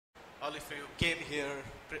all of you came here,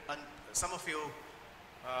 and some of you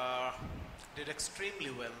did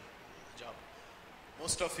extremely well job.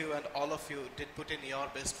 Most of you and all of you did put in your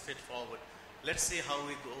best fit forward. Let's see how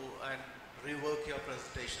we go and rework your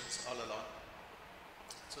presentations all along.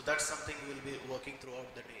 So that's something we'll be working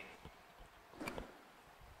throughout the day.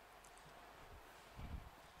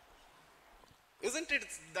 Isn't it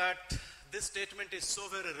that this statement is so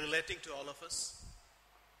very relating to all of us?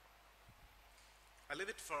 I leave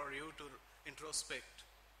it for you to introspect.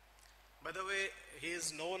 By the way, he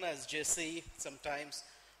is known as Jesse, sometimes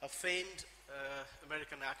a famed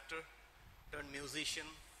American actor turned musician,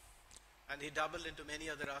 and he dabbled into many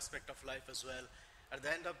other aspects of life as well. At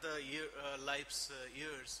the end of the life's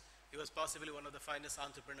years, he was possibly one of the finest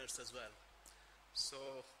entrepreneurs as well. So,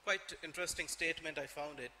 quite interesting statement, I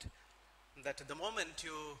found it, that the moment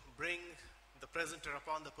you bring the presenter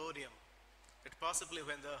upon the podium, it possibly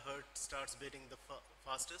when the heart starts beating the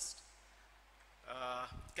fastest,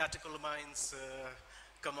 catecholamines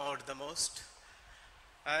come out the most.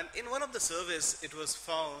 And in one of the surveys, it was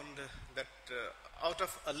found that out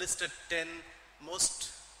of a listed 10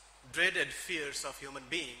 most dreaded fears of human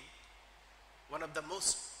being, one of the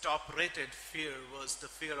most top-rated fear was the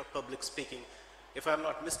fear of public speaking. If I'm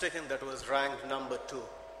not mistaken, that was ranked number 2.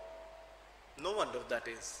 No wonder that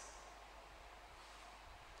is.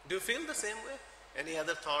 Do you feel the same way? Any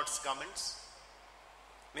other thoughts, comments?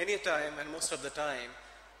 Many a time, and most of the time,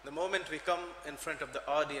 the moment we come in front of the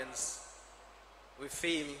audience, we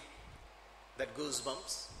feel that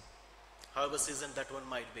goosebumps, however seasoned that one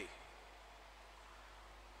might be.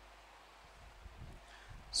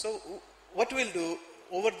 So what we'll do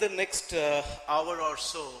over the next hour or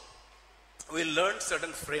so, we'll learn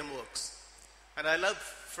certain frameworks. And I love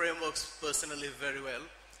frameworks personally very well,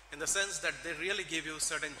 in the sense that they really give you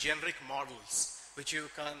certain generic models which you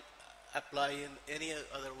can apply in any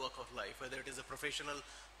other walk of life, whether it is a professional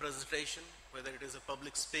presentation, whether it is a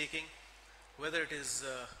public speaking, whether it is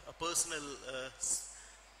a personal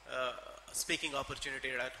speaking opportunity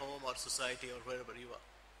at home or society or wherever you are.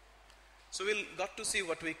 So we'll got to see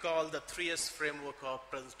what we call the 3S framework of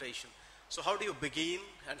presentation. So how do you begin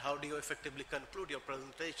and how do you effectively conclude your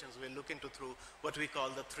presentations? We'll look into through what we call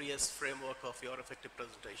the 3S framework of your effective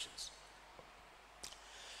presentations.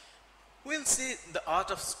 We'll see the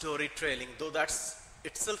art of storytelling, though that's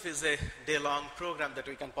itself is a day-long program that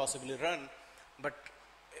we can possibly run, but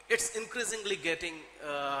it's increasingly getting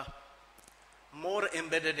more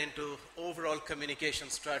embedded into overall communication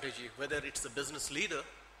strategy, whether it's a business leader,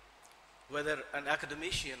 whether an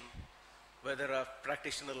academician, whether a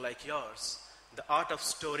practitioner like yours. The art of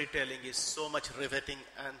storytelling is so much riveting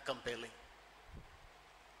and compelling.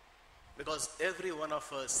 Because every one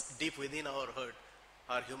of us, deep within our heart,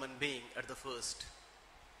 are human being at the first.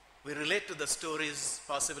 We relate to the stories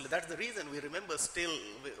possibly. That's the reason we remember still,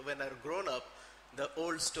 when we're grown up, the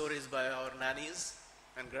old stories by our nannies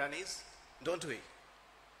and grannies, don't we?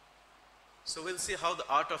 So we'll see how the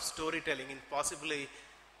art of storytelling in possibly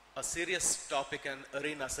a serious topic and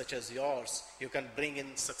arena such as yours, you can bring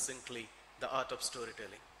in succinctly the art of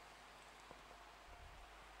storytelling.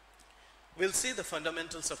 We'll see the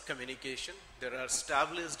fundamentals of communication. There are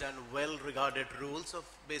established and well-regarded rules of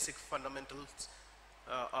basic fundamentals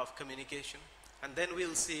of communication. And then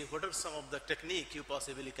we'll see what are some of the technique you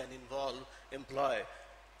possibly can employ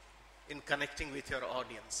in connecting with your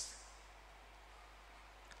audience.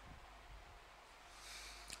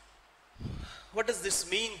 What does this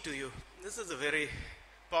mean to you? This is a very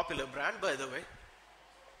popular brand, by the way.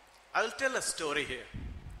 I'll tell a story here.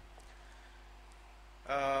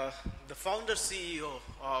 The founder CEO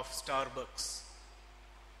of Starbucks,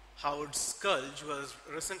 Howard Sculge, was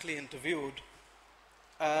recently interviewed,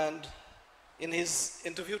 and in his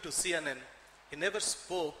interview to CNN, he never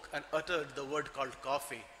spoke and uttered the word called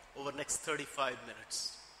coffee over the next 35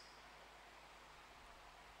 minutes.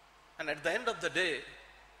 And at the end of the day,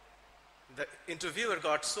 the interviewer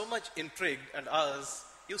got so much intrigued and asked,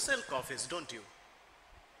 "You sell coffees, don't you?"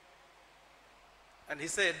 And he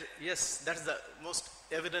said, "Yes, that's the most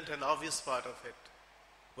evident and obvious part of it.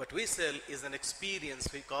 What we sell is an experience.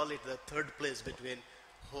 We call it the third place between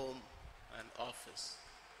home and office."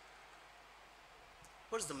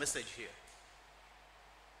 What's the message here?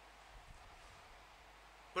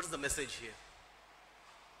 What's the message here?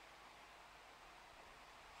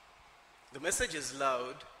 The message is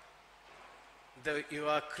loud. That you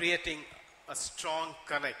are creating a strong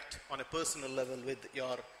connect on a personal level with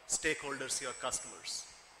your stakeholders, your customers.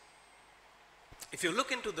 If you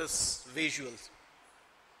look into this visuals,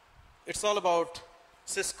 it's all about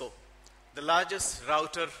Cisco, the largest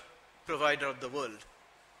router provider of the world.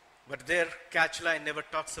 But their catchline never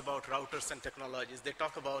talks about routers and technologies. They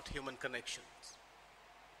talk about human connections.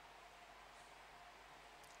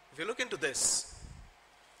 If you look into this,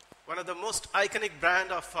 one of the most iconic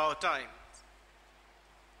brand of our time,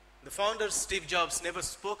 the founder Steve Jobs never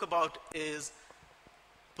spoke about is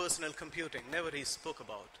personal computing. Never he spoke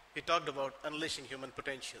about. He talked about unleashing human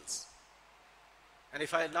potentials. And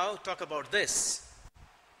if I now talk about this,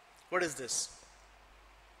 what is this?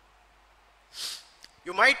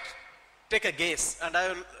 You might take a guess, and I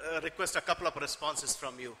will request a couple of responses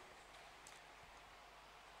from you.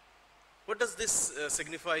 What does this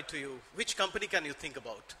signify to you? Which company can you think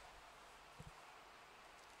about?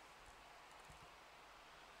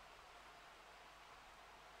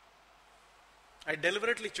 I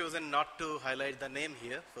deliberately chosen not to highlight the name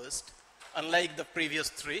here first, unlike the previous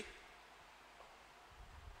three. You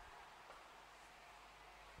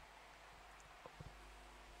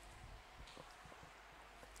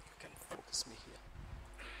can focus me here.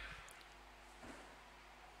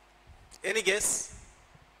 Any guess?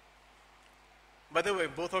 By the way,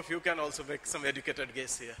 both of you can also make some educated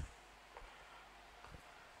guess here.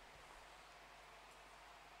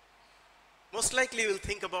 Most likely you will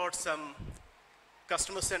think about some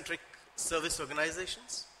customer-centric service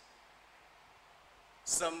organizations,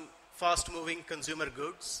 some fast-moving consumer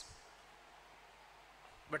goods.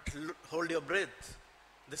 But hold your breath.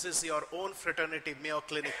 This is your own fraternity, Mayo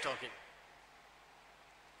Clinic, talking.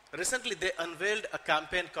 Recently, they unveiled a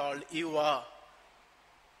campaign called You Are.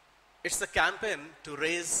 It's a campaign to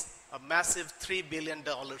raise a massive $3 billion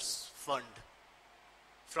fund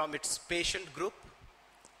from its patient group,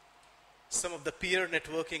 some of the peer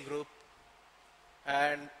networking group,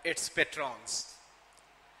 and its patrons.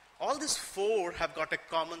 All these four have got a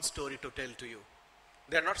common story to tell to you.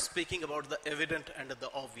 They're not speaking about the evident and the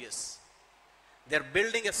obvious. They're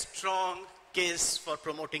building a strong case for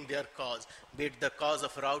promoting their cause, be it the cause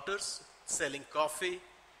of routers, selling coffee,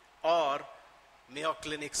 or Mayo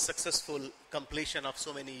Clinic's successful completion of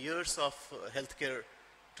so many years of healthcare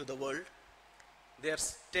to the world. They're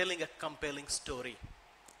telling a compelling story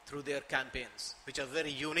through their campaigns, which are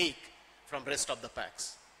very unique from rest of the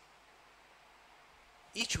packs.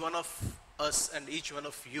 Each one of us and each one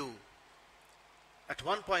of you, at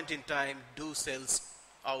one point in time, do sell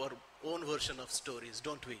our own version of stories,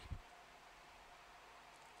 don't we?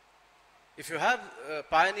 If you have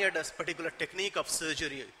pioneered a particular technique of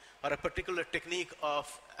surgery or a particular technique of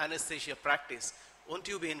anesthesia practice, won't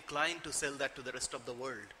you be inclined to sell that to the rest of the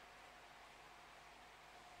world?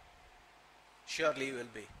 Surely you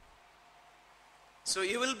will be. So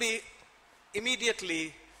you will be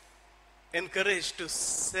immediately encouraged to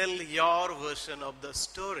sell your version of the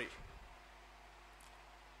story.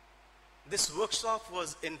 This workshop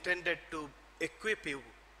was intended to equip you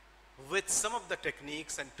with some of the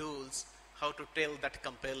techniques and tools how to tell that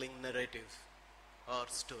compelling narrative or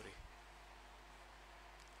story.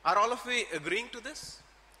 Are all of you agreeing to this?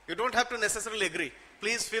 You don't have to necessarily agree.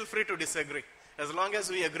 Please feel free to disagree. As long as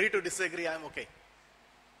we agree to disagree, I'm okay.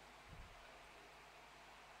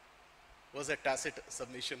 Was a tacit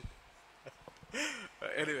submission.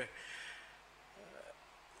 Anyway.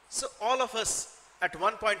 So all of us at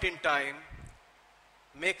one point in time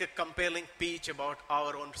make a compelling pitch about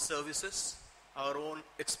our own services, our own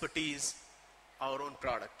expertise, our own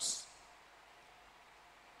products.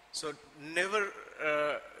 So never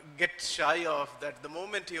get shy of that. The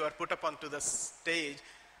moment you are put up onto the stage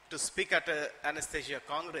to speak at an anesthesia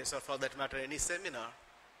congress, or for that matter any seminar,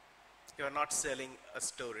 you are not selling a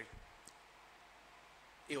story.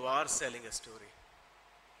 You are selling a story.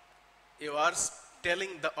 You are telling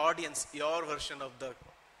the audience your version of the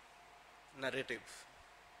narrative.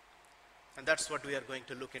 And that's what we are going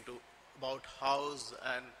to look into about hows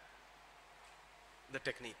and the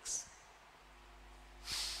techniques.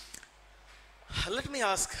 Let me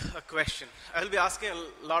ask a question. I will be asking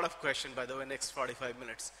a lot of questions, by the way, next 45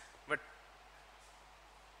 minutes. But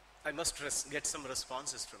I must get some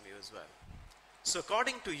responses from you as well. So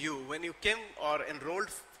according to you, when you came or enrolled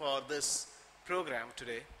for this program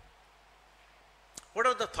today, what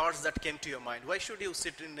are the thoughts that came to your mind? Why should you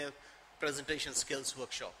sit in a presentation skills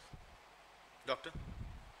workshop? Doctor?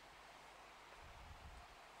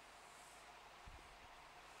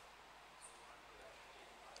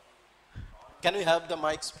 Can we have the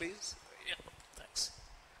mics, please? Yeah, thanks.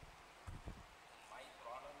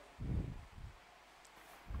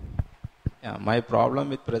 Yeah, my problem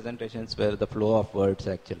with presentations were the flow of words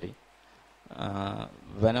actually.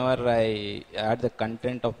 Whenever I had the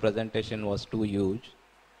content of presentation was too huge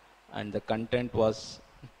and the content was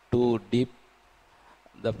too deep,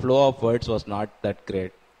 the flow of words was not that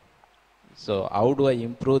great. So how do I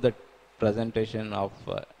improve the presentation of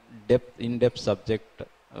in-depth subject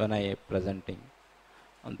when I am presenting?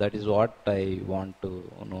 And that is what I want to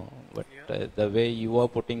know. But Yeah. the way you are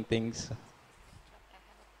putting things, I have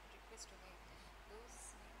a request to make. Those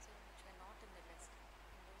names which were not in the list,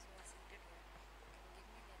 and those who are seated here, can give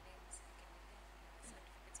me their names. I can get their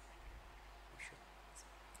certificates printed. Sure. So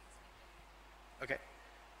please make them. Okay.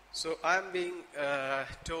 So I'm being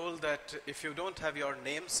told that if you don't have your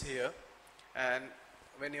names here, and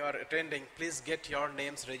when you are attending, please get your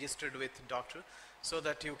names registered with doctor so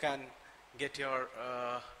that you can get your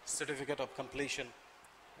certificate of completion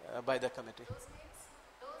by the committee. Those names,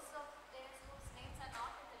 those of theirs whose names are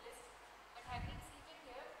not in the list but have been seated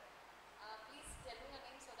here, please tell me your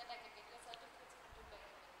name so that I can get your certificates printed by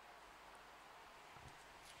your name.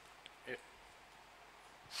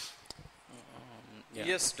 yeah.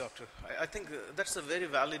 Yes, doctor. I think that's a very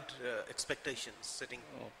valid expectation sitting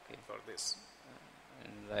Okay. for this.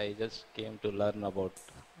 And I just came to learn about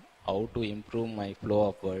how to improve my flow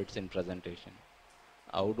of words in presentation.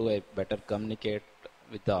 How do I better communicate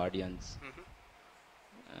with the audience?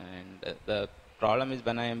 And the problem is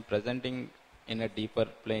when I am presenting in a deeper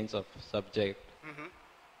planes of subject,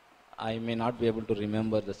 I may not be able to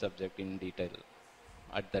remember the subject in detail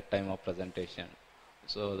at that time of presentation.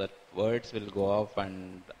 So that words will go off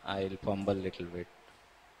and I'll fumble little bit.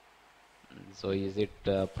 So is it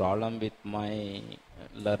a problem with my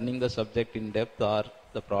learning the subject in depth or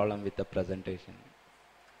the problem with the presentation?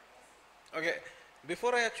 Okay,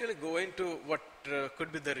 before I actually go into what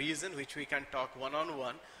could be the reason, which we can talk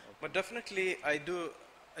one-on-one, but definitely I do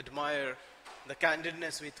admire the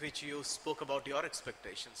candidness with which you spoke about your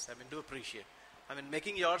expectations. I mean, do appreciate. I mean,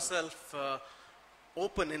 making yourself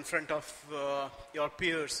open in front of your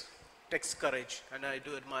peers takes courage, and I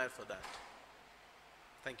do admire for that.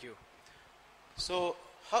 Thank you. So,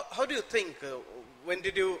 how do you think, when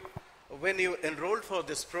you enrolled for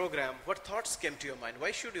this program, what thoughts came to your mind?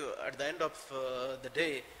 Why should you, at the end of the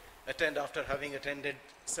day, attend after having attended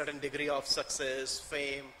certain degree of success,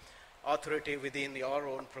 fame, authority within your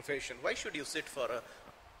own profession? Why should you sit for a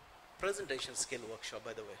presentation skill workshop,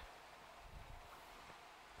 by the way?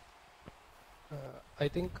 I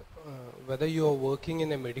think whether you are working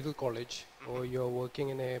in a medical college or you are working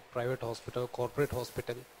in a private hospital, corporate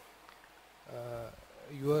hospital,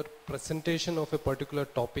 your presentation of a particular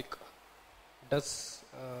topic does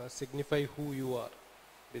signify who you are,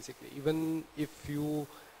 basically. Even if you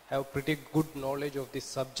have pretty good knowledge of this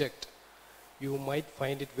subject, you might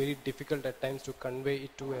find it very difficult at times to convey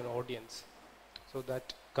it to an audience. So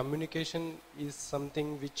that communication is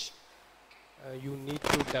something which you need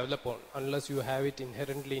to develop on. Unless you have it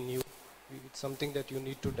inherently in you, it's something that you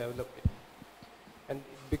need to develop it. And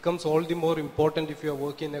it becomes all the more important if you are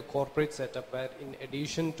working in a corporate setup where in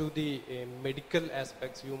addition to the medical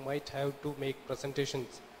aspects, you might have to make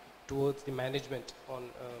presentations towards the management on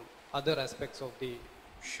other aspects of the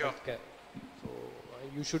healthcare. So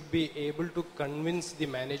you should be able to convince the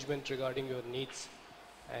management regarding your needs,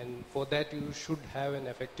 and for that you should have an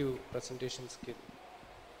effective presentation skill.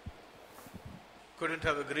 Couldn't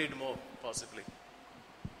have agreed more, possibly.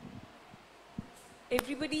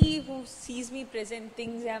 Everybody who sees me present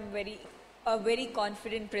thinks I'm a very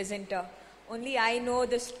confident presenter. Only I know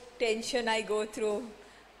the tension I go through.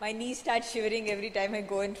 My knees start shivering every time I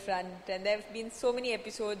go in front. And there have been so many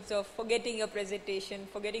episodes of forgetting your presentation,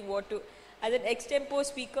 forgetting what to. As an extempo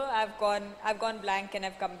speaker, I've gone blank and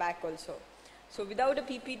I've come back also. So without a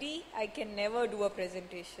PPD, I can never do a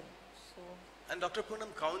presentation. So. And Dr.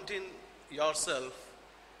 Poonam, counting yourself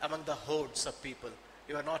among the hordes of people.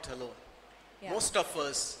 You are not alone. Yeah. Most of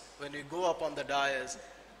us, when we go up on the dais,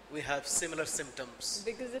 we have similar symptoms.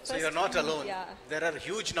 Because the So first you're not thing- alone. yeah. There are a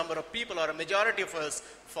huge number of people, or a majority of us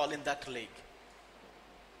fall in that league.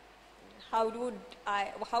 How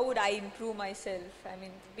would I improve myself? I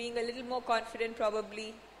mean, being a little more confident,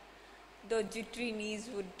 probably the jittery knees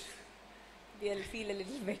would feel a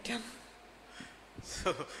little better.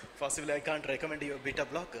 So possibly I can't recommend you a beta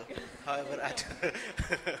blocker. However,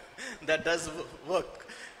 that does work.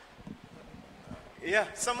 Yeah,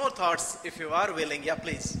 some more thoughts if you are willing. Yeah,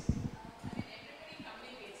 please. Everybody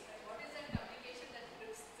communicates, but what is that communication that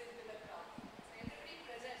brings into the crowd? So everybody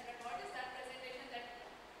presents, but what is that presentation that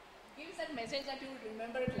gives that message that you would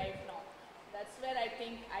remember it lifelong? That's where I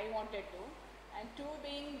think I wanted to. And two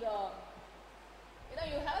being,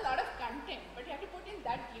 you have a lot of content, but you have to put in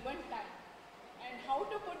that given time. And how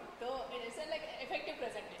to put it's like effective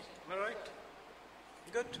presentation. All right.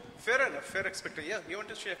 Good. Fair enough. Fair expectation. Yeah, you want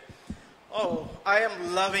to share? Oh, I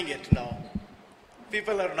am loving it now.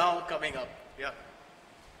 People are now coming up. Yeah.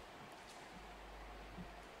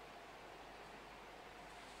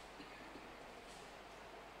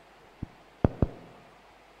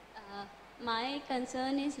 My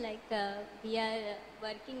concern is like we are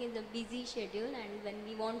working in the busy schedule, and when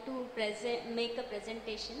we want to make a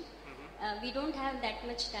presentation, we don't have that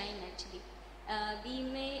much time actually. We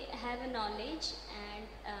may have a knowledge, and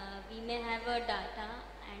we may have a data,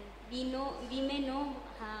 and we may know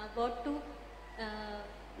what to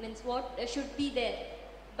means what should be there.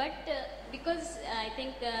 But because I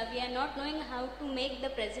think we are not knowing how to make the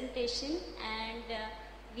presentation, and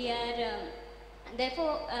we are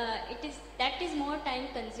therefore that is more time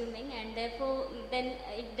consuming, and therefore then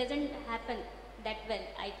it doesn't happen that well,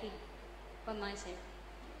 I feel, for myself.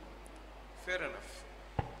 Fair enough.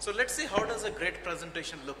 So let's see, how does a great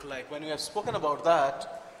presentation look like? When we have spoken about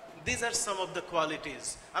that, these are some of the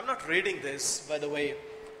qualities. I'm not reading this, by the way.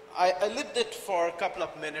 I lived it for a couple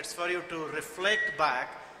of minutes for you to reflect back,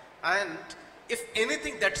 and if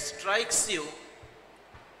anything that strikes you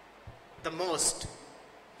the most,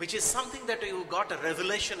 which is something that you got a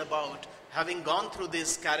revelation about having gone through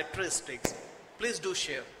these characteristics, please do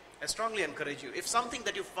share. I strongly encourage you. If something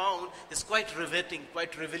that you found is quite riveting,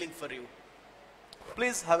 quite revealing for you,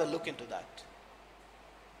 please have a look into that.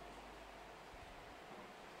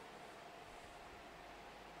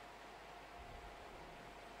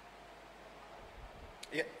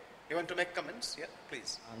 Yeah, you want to make comments? Yeah,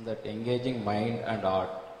 please. On that engaging mind and art.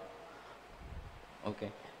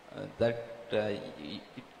 Okay,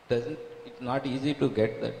 it's not easy to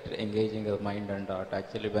get that engaging of mind and art.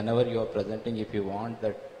 Actually, whenever you are presenting, if you want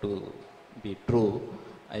that to be true,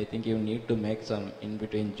 I think you need to make some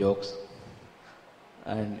in-between jokes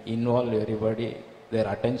and involve everybody, their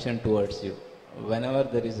attention towards you. Whenever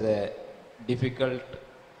there is a difficult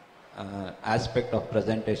aspect of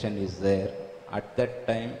presentation is there, at that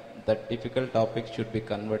time, that difficult topic should be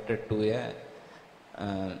converted to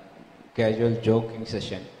a casual joking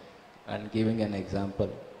session and giving an example.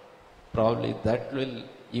 Probably that will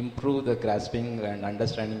improve the grasping and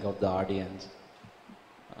understanding of the audience.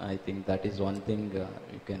 I think that is one thing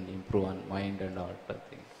you can improve on mind and art, I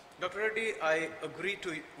think. Dr. Reddy, I agree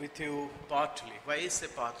with you partly. Why I say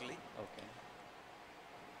partly? Okay.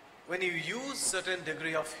 When you use certain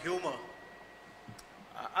degree of humor,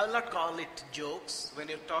 I'll not call it jokes. When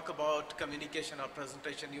you talk about communication or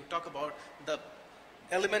presentation, you talk about the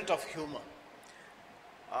element of humor.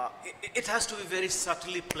 It has to be very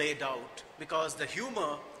subtly played out, because the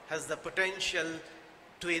humor has the potential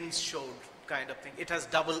twin sword kind of thing. It has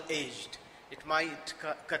double-edged. It might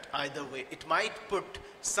cut either way. It might put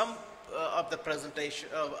some of the presentation,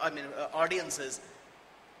 audiences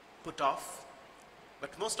put off,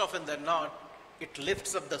 but most often than not, it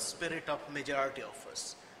lifts up the spirit of majority of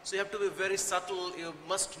us. So you have to be very subtle. You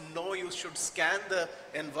must know, you should scan the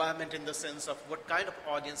environment in the sense of what kind of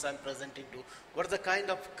audience I'm presenting to, what is the kind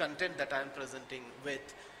of content that I'm presenting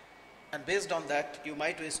with, and based on that, you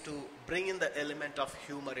might wish to bring in the element of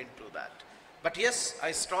humor into that. But yes,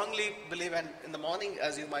 I strongly believe, and in the morning,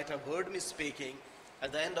 as you might have heard me speaking,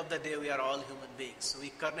 at the end of the day, we are all human beings. So we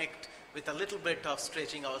connect with a little bit of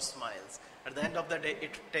stretching our smiles. At the end of the day,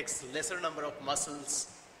 it takes lesser number of muscles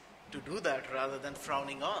to do that rather than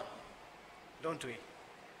frowning on, don't we?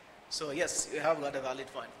 So yes, you have got a valid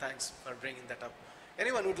point. Thanks for bringing that up.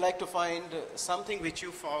 Anyone would like to find something which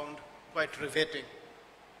you found quite riveting,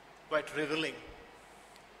 quite revealing?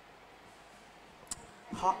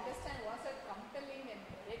 Understand what's a compelling and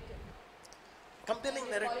narrative. Compelling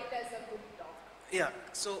narrative. Call it as a good talk. Yeah,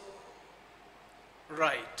 so,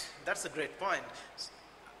 right, that's a great point.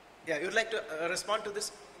 Yeah, you'd like to respond to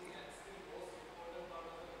this?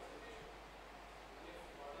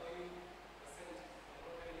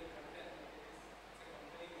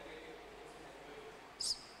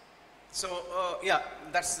 So, yeah,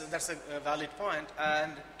 that's a valid point.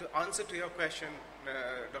 And to answer to your question,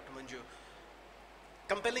 Dr. Manju,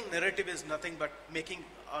 compelling narrative is nothing but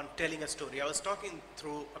telling a story. I was talking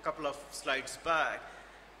through a couple of slides back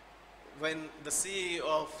when the CEO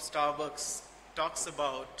of Starbucks talks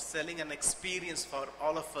about selling an experience for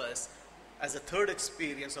all of us as a third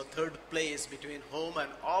experience or third place between home and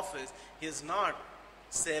office. He is not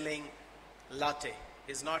selling latte.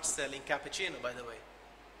 He's not selling cappuccino, by the way.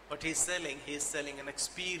 What he's selling an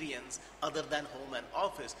experience other than home and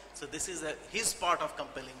office. So this is his part of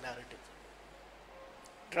compelling narrative.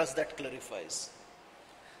 Trust that clarifies.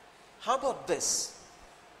 How about this?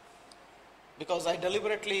 Because I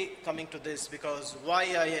deliberately coming to this because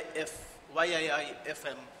YIIFM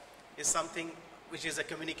is something which is a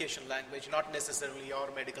communication language, not necessarily your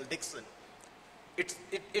medical diction. It's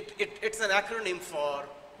an acronym for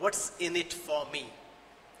what's in it for me.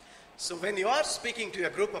 So when you are speaking to a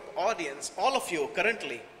group of audience, all of you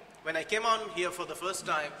currently, when I came on here for the first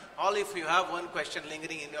time, all of you have one question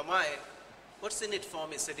lingering in your mind. what's in it for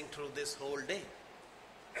me sitting through this whole day?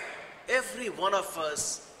 Every one of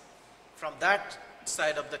us from that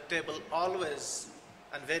side of the table always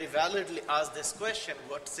and very validly ask this question,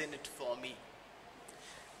 what's in it for me?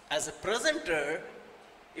 As a presenter,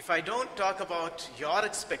 if I don't talk about your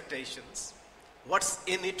expectations, what's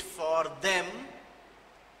in it for them,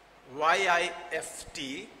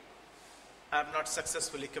 YIFT, I have not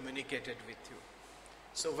successfully communicated with you.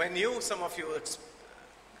 So when some of you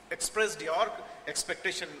expressed your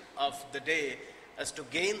expectation of the day as to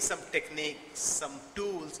gain some techniques, some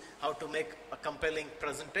tools, how to make a compelling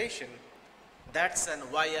presentation, that's an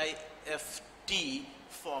YIFT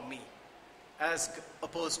for me, as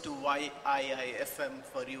opposed to YIIFM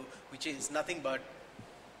for you, which is nothing but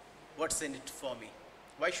what's in it for me.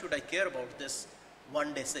 Why should I care about this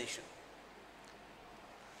one-day session?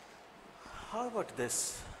 How about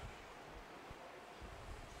this?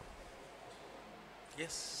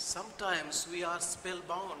 Yes, sometimes we are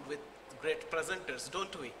spellbound with great presenters,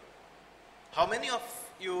 don't we? How many of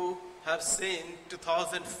you have seen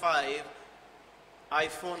 2005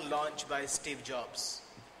 iPhone launch by Steve Jobs?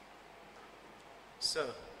 Sir,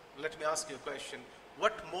 let me ask you a question.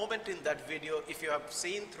 What moment in that video, if you have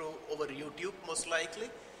seen through over YouTube most likely?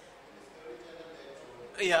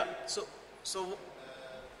 Yeah, so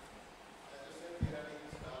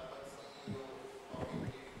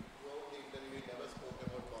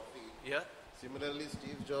yeah. Similarly,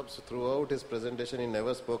 Steve Jobs, throughout his presentation, he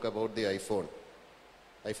never spoke about the iPhone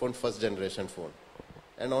first generation phone.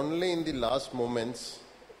 And only in the last moments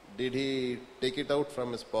did he take it out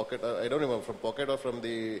from his pocket, I don't remember, from pocket or from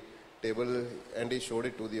the table, and he showed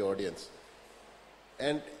it to the audience.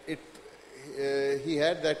 And he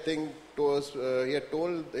had that thing, he had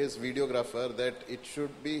told his videographer that it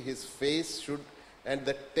should be, his face should, and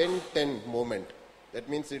the 10:10 moment. That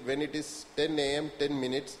means when it is 10 a.m., 10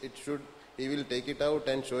 minutes, he will take it out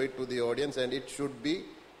and show it to the audience, and it should be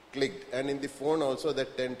clicked. And in the phone also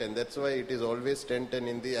that 10:10. That's why it is always 10:10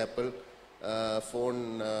 in the Apple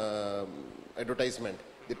phone advertisement.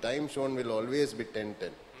 The time shown will always be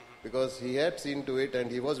 10:10. Because he had seen to it,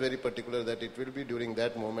 and he was very particular that it will be during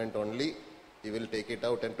that moment only he will take it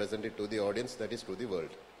out and present it to the audience, that is to the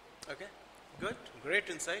world. Okay, good. Great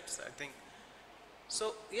insights, I think.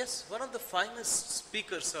 So, yes, one of the finest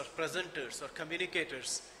speakers or presenters or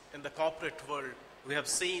communicators in the corporate world we have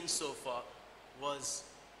seen so far was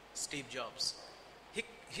Steve Jobs.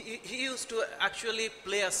 He used to actually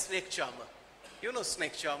play a snake charmer. You know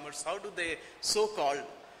snake charmers, how do they so-called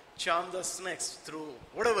charm the snakes through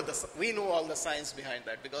whatever we know all the science behind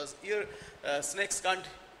that, because snakes can't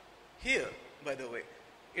hear, by the way.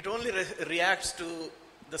 It only reacts to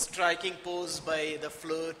the striking pose by the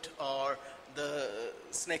flirt or the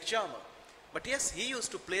snake charmer. But yes, he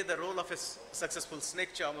used to play the role of a successful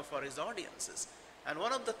snake charmer for his audiences. And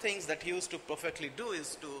one of the things that he used to perfectly do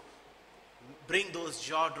is to bring those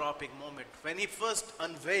jaw-dropping moments. When he first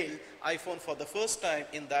unveiled iPhone for the first time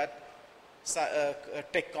in that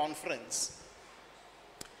tech conference,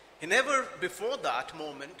 he never before that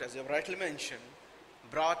moment, as you rightly mentioned,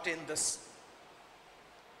 brought in this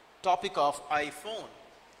topic of iPhone.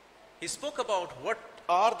 He spoke about what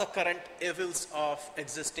are the current evils of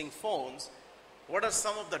existing phones, what are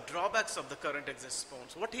some of the drawbacks of the current existing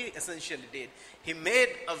phones. What he essentially did, he made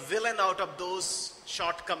a villain out of those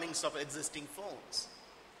shortcomings of existing phones.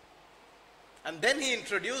 And then he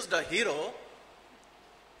introduced a hero.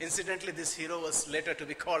 Incidentally, this hero was later to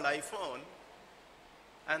be called iPhone.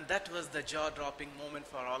 And that was the jaw-dropping moment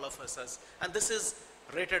for all of us. And this is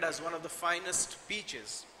rated as one of the finest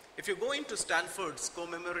speeches. If you go into Stanford's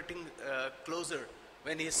commemorating closer,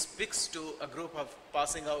 when he speaks to a group of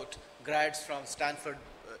passing out grads from Stanford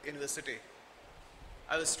University,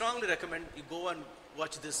 I would strongly recommend you go and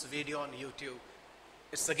watch this video on YouTube.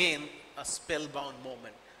 It's again a spellbound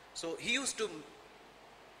moment. So he used to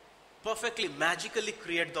perfectly, magically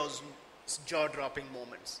create those jaw-dropping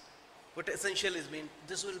moments. What essentially means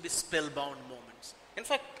this will be spellbound moments. In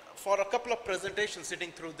fact, for a couple of presentations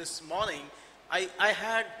sitting through this morning, I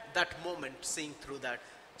had that moment seeing through that.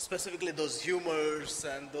 Specifically those humors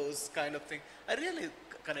and those kind of things. I really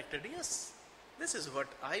connected, yes, this is what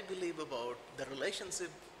I believe about the relationship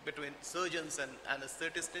between surgeons and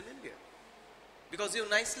anesthetists in India. Because you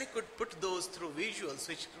nicely could put those through visuals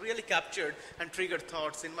which really captured and triggered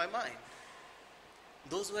thoughts in my mind.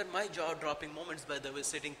 Those were my jaw-dropping moments, by the way,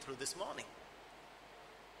 sitting through this morning.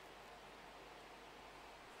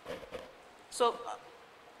 So,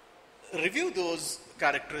 review those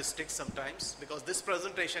characteristics sometimes, because this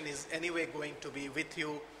presentation is anyway going to be with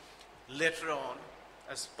you later on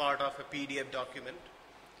as part of a PDF document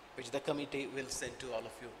which the committee will send to all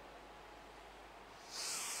of you.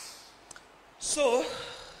 So,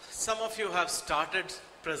 some of you have started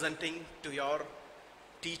presenting to your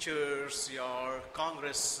teachers, your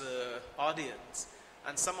Congress audience,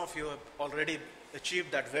 and some of you have already achieved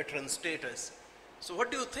that veteran status. So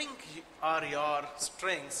what do you think are your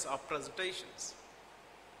strengths of presentations?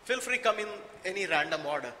 Feel free to come in any random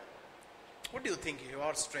order. What do you think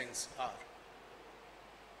your strengths are?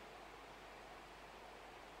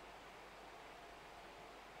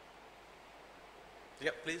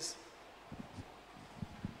 Yeah, please.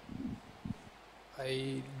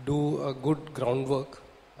 I do a good groundwork.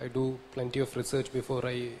 I do plenty of research before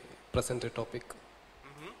I present a topic.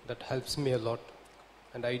 That helps me a lot.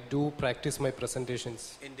 And I do practice my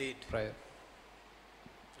presentations Indeed. prior.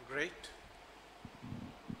 Great.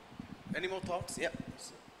 Any more thoughts? Yeah.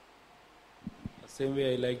 Same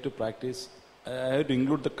way I like to practice. I have to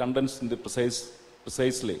include the contents in the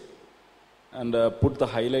precisely and put the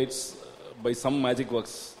highlights by some magic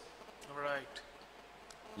works. Right.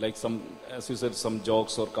 Like some, as you said, some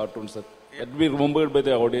jokes or cartoons that will be remembered by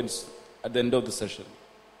the audience at the end of the session.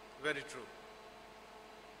 Very true.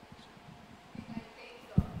 I take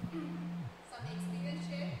some experience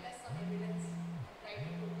share plus some evidence and try to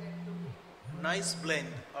put them together. Nice blend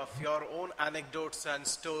of your own anecdotes and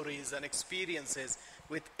stories and experiences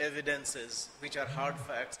with evidences, which are hard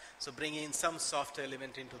facts. So bringing in some soft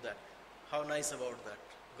element into that. How nice about that.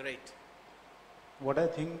 Great. What I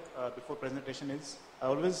think before presentation is, I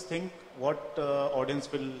always think what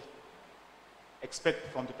audience will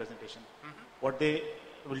expect from the presentation, what they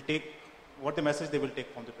will take, what the message they will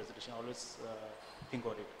take from the presentation. I always think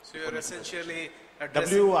about it. So you're essentially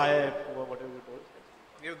addressing... whatever you told.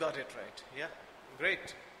 You got it right. Yeah.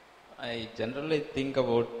 Great. I generally think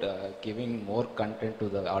about giving more content to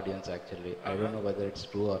the audience actually. I don't know whether it's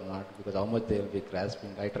true or not because how much they will be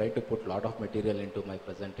grasping. I try to put a lot of material into my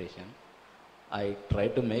presentation. I try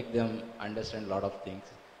to make them understand a lot of things,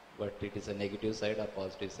 but it is a negative side or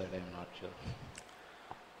positive side, I am not sure.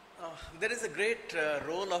 There is a great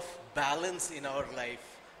role of balance in our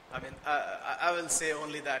life. I mean, I will say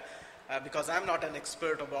only that because I'm not an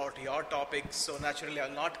expert about your topic, so naturally I'll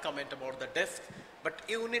not comment about the depth, but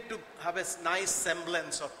you need to have a nice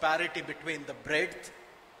semblance of parity between the breadth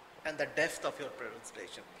and the depth of your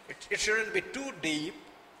presentation. It shouldn't be too deep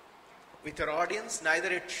with your audience,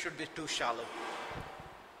 neither it should be too shallow.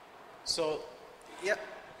 So, yeah,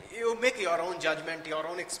 you make your own judgment, your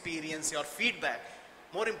own experience, your feedback.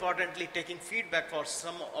 More importantly, taking feedback for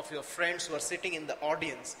some of your friends who are sitting in the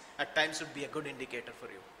audience at times would be a good indicator for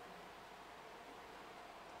you.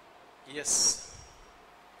 Yes.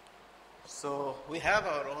 So, we have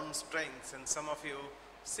our own strengths, and some of you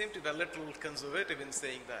seem to be a little conservative in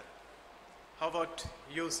saying that. How about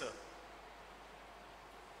you, sir?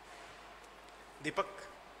 Deepak?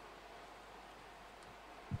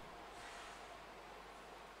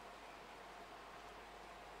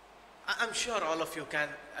 I'm sure all of you can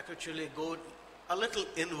actually go a little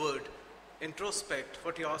inward, introspect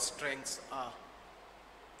what your strengths are.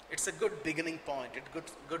 It's a good beginning point, a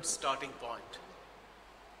good starting point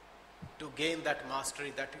to gain that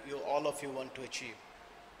mastery that all of you want to achieve.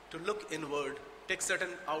 To look inward, take certain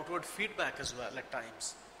outward feedback as well at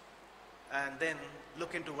times, and then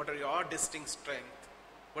look into what are your distinct strengths,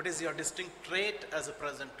 what is your distinct trait as a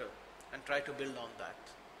presenter, and try to build on that.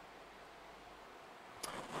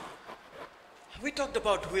 We talked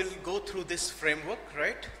about we'll go through this framework,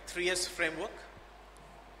 right? 3S framework.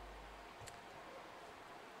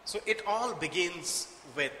 So it all begins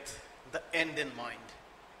with the end in mind.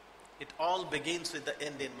 It all begins with the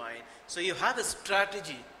end in mind. So you have a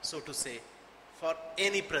strategy, so to say, for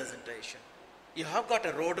any presentation. You have got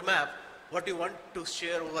a roadmap, what you want to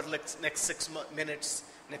share over next 6 minutes,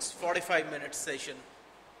 next 45 minutes session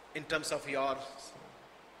in terms of your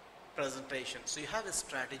presentation. So you have a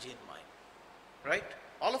strategy in mind, right?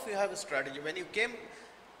 All of you have a strategy. When you came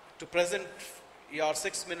to present your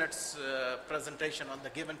 6 minutes presentation on the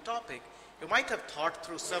given topic, you might have thought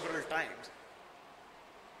through several times.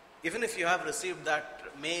 Even if you have received that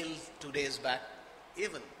mail 2 days back,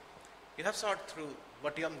 even, you have thought through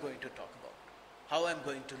what I'm going to talk about, how I'm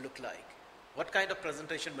going to look like, what kind of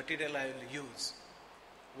presentation material I will use,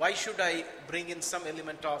 why should I bring in some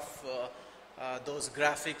element of those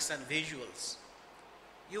graphics and visuals.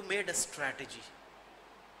 You made a strategy.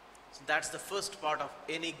 So that's the first part of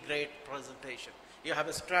any great presentation. You have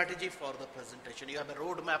a strategy for the presentation. You have a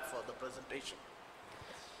roadmap for the presentation.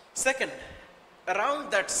 Second,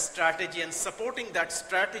 around that strategy and supporting that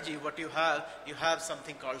strategy, what you have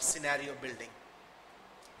something called scenario building.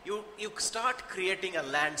 You start creating a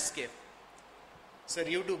landscape. Sir,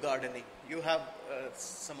 you do gardening. You have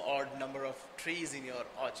some odd number of trees in your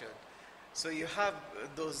orchard. So you have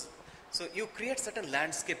those, so you create certain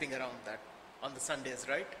landscaping around that on the Sundays,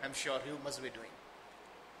 right? I'm sure you must be doing.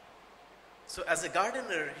 So as a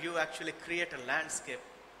gardener, you actually create a landscape.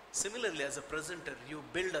 Similarly, as a presenter, you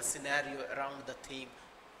build a scenario around the theme,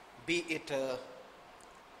 be it a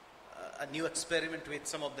new experiment with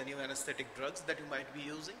some of the new anesthetic drugs that you might be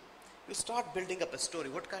using. You start building up a story.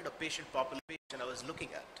 What kind of patient population I was looking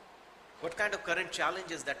at? What kind of current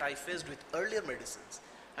challenges that I faced with earlier medicines?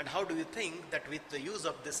 And how do you think that with the use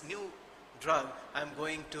of this new drug, I'm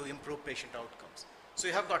going to improve patient outcomes? So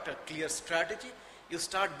you have got a clear strategy. You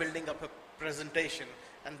start building up a presentation,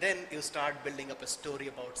 and then you start building up a story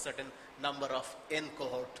about certain number of N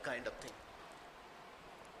cohort kind of thing.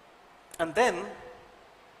 And then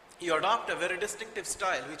you adopt a very distinctive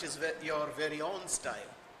style, which is your very own style,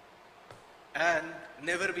 and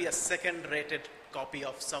never be a second-rated copy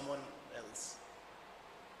of someone else.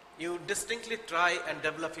 You distinctly try and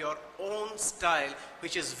develop your own style,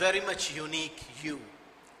 which is very much unique you.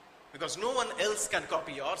 Because no one else can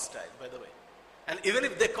copy your style, by the way. And even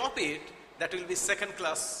if they copy it, that will be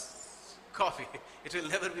second-class copy. It will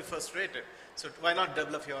never be first-rated. So why not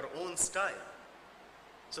develop your own style?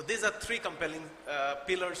 So these are three compelling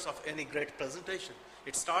pillars of any great presentation.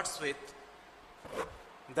 It starts with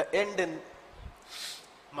the end in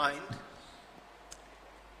mind.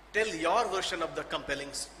 Tell your version of the compelling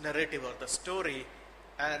narrative or the story.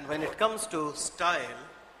 And when it comes to style,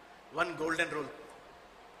 one golden rule: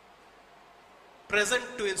 present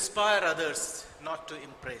to inspire others, not to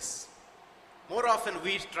impress. More often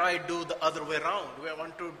we try to do the other way around. We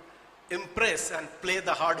want to impress and play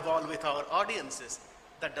the hardball with our audiences.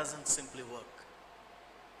 That doesn't simply work.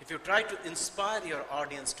 If you try to inspire your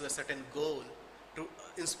audience to a certain goal, to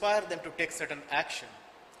inspire them to take certain action,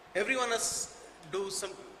 everyone else do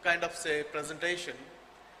some kind of, say, presentation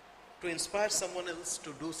to inspire someone else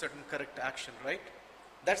to do certain correct action, right?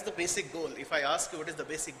 That's the basic goal. If I ask you what is the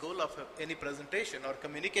basic goal of any presentation or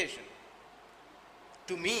communication,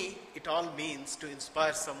 to me, it all means to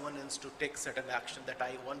inspire someone else to take certain action that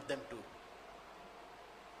I want them to.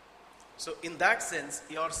 So in that sense,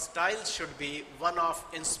 your style should be one of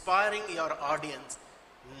inspiring your audience,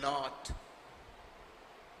 not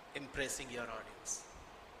impressing your audience.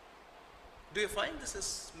 Do you find this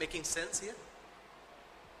is making sense here?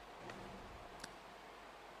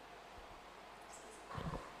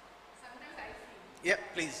 Sometimes I feel, Yeah,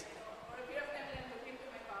 please. for a period of time when I'm looking to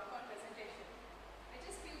my PowerPoint presentation, I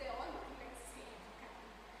just feel they're all looking like the same.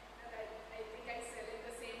 I think I sell in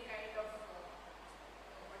the same kind of,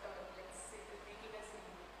 whatever, let's say, the making a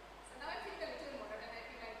scene. So now I feel a little modern, and I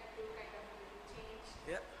feel I need to kind of change.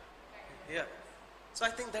 Yeah. Kind of Yeah. So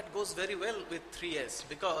I think that goes very well with 3S,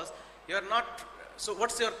 because you are not, so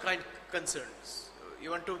what's your kind concerns?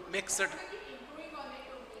 You want to make certain, I keep improving on it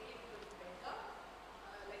to make it look better.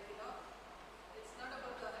 Like, it's not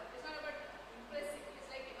about impressing. It's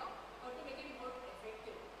like, how to make it more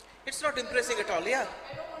effective. it's not impressing at all, yeah.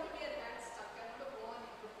 I don't want to be a that stuck. I want to go on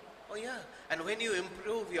improving. Oh yeah, and when you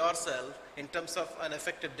improve yourself in terms of an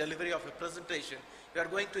effective delivery of a presentation, you are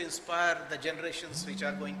going to inspire the generations which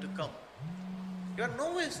are going to come. You are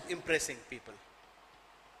always impressing people.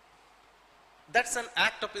 That's an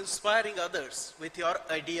act of inspiring others with your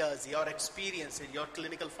ideas, your experiences, your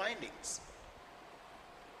clinical findings.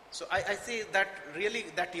 So I see that really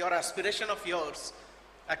that your aspiration of yours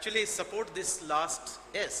actually support this last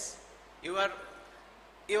S. You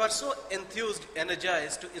are so enthused,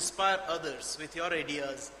 energized to inspire others with your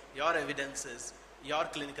ideas, your evidences, your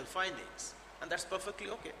clinical findings. And that's perfectly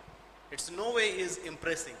okay. It's no way is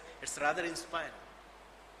impressing. It's rather inspiring.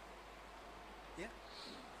 Yeah.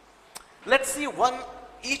 Let's see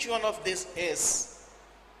each one of these S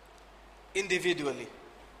individually.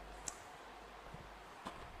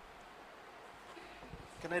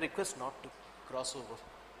 Can I request not to cross over?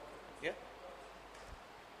 Yeah.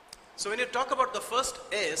 So when you talk about the first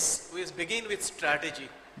S, we begin with strategy.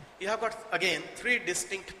 You have got, again, three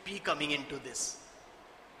distinct P coming into this.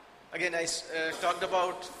 Again, I talked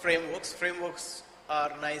about frameworks. Frameworks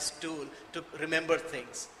are a nice tool to remember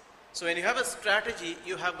things. So when you have a strategy,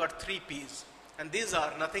 you have got three P's. And these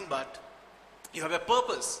are nothing but, you have a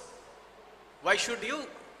purpose. Why should you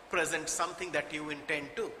present something that you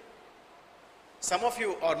intend to? Some of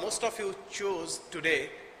you, or most of you, chose today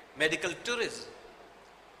medical tourism.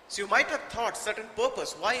 So you might have thought certain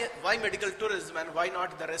purpose. Why medical tourism and why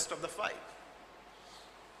not the rest of the 5?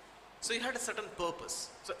 So you had a certain purpose.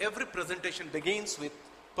 So every presentation begins with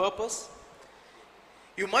purpose.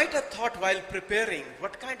 You might have thought while preparing,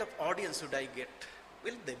 what kind of audience would I get?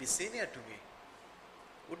 Will they be senior to me?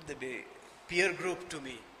 Would they be peer group to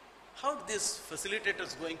me? How are these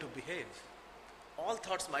facilitators going to behave? all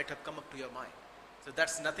thoughts might have come up to your mind. So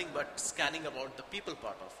that's nothing but scanning about the people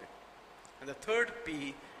part of it. And the third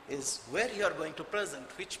P is where you are going to present,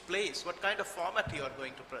 which place, what kind of format you are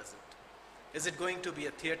going to present. Is it going to be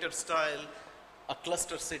a theater style, a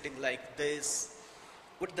cluster sitting like this?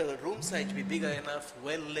 Would the room size be bigger enough,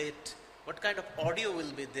 well lit? What kind of audio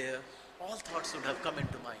will be there? All thoughts would have come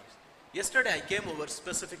into mind. Yesterday I came over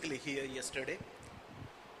specifically here yesterday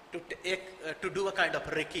to do a kind of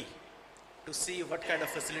recce, to see what kind of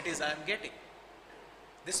facilities I am getting.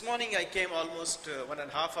 This morning I came almost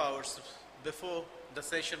 1.5 hours before the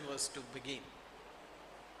session was to begin.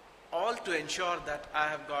 All to ensure that I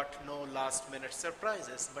have got no last minute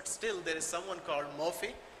surprises. But still there is someone called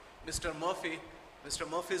Murphy. Mr.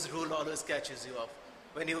 Murphy's rule always catches you up.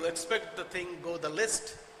 When you expect the thing go the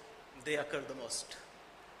least, they occur the most.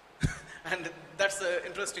 And that's an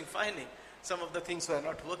interesting finding. Some of the things were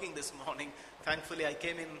not working this morning. Thankfully I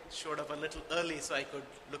came in showed up a little early so I could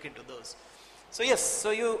look into those. So yes,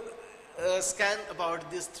 so you scan about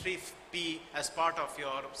these 3P as part of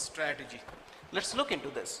your strategy. Let's look into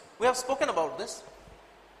this. We have spoken about this.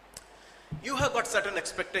 You have got certain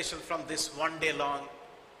expectation from this 1 day long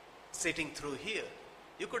sitting through here.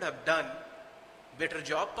 You could have done better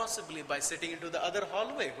job possibly by sitting into the other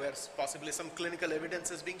hallway where possibly some clinical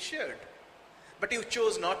evidence is being shared. But you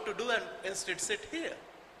chose not to do and instead sit here.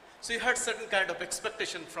 So you had certain kind of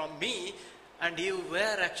expectation from me, and you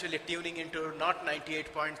were actually tuning into not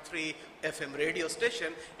 98.3 FM radio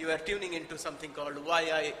station, you were tuning into something called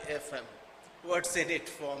YIFM. What's in it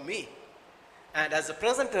for me? And as a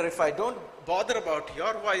presenter, if I don't bother about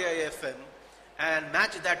your YIFM and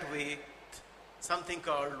match that with something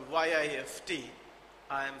called YIFT,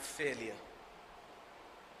 I am failure.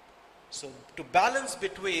 So to balance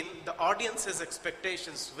between the audience's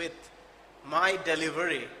expectations with my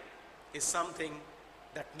delivery is something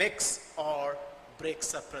that makes or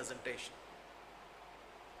breaks a presentation.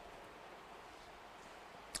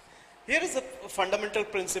 Here is a fundamental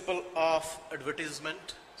principle of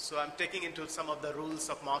advertisement. So I'm taking into some of the rules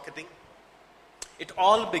of marketing. It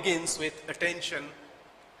all begins with attention,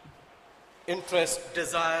 interest,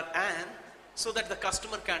 desire, and so that the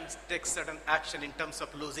customer can take certain action in terms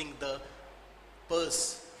of losing the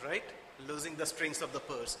purse, right? Losing the strings of the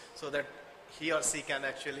purse so that he or she can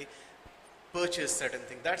actually purchase certain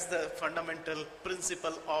things. That's the fundamental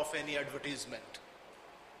principle of any advertisement.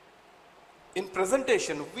 In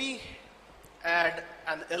presentation, we add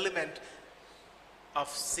an element of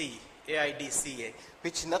C, AIDCA,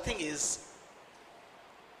 which nothing is,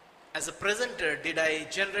 as a presenter, did I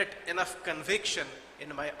generate enough conviction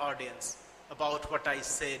in my audience about what I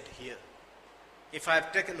said here? If I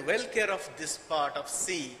have taken well care of this part of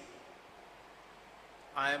C,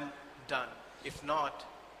 I am done. If not,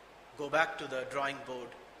 go back to the drawing board,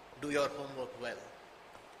 do your homework well.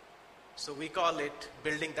 So we call it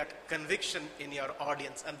building that conviction in your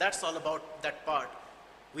audience, and that's all about that part.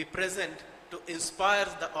 We present to inspire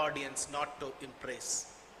the audience, not to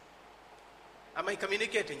impress. Am I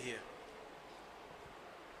communicating here?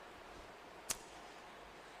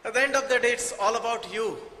 At the end of the day, it's all about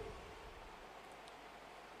you.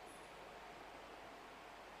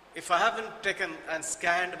 If I haven't taken and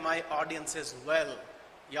scanned my audiences well,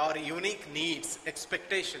 your unique needs,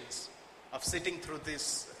 expectations of sitting through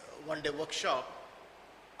this one-day workshop,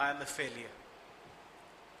 I am a failure.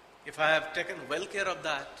 If I have taken well care of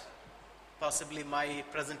that, possibly my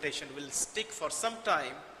presentation will stick for some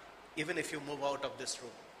time, even if you move out of this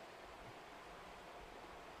room.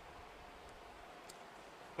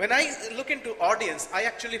 When I look into audience, I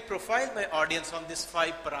actually profile my audience on these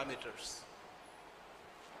 5 parameters.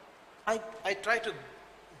 I try to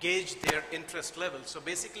gauge their interest level. So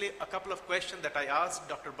basically, a couple of questions that I asked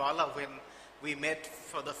Dr. Bala when we met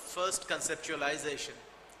for the first conceptualization.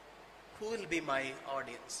 Who will be my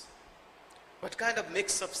audience? What kind of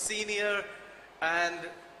mix of senior and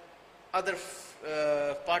other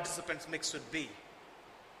participants mix would be?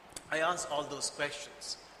 I asked all those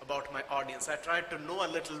questions about my audience. I tried to know a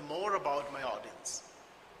little more about my audience.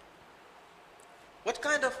 What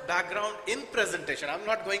kind of background in presentation? I'm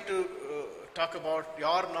not going to talk about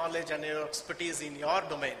your knowledge and your expertise in your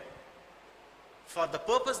domain. For the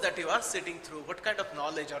purpose that you are sitting through, what kind of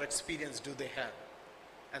knowledge or experience do they have?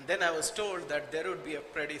 And then I was told that there would be a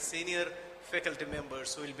pretty senior faculty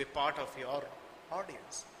members who will be part of your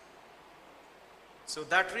audience. So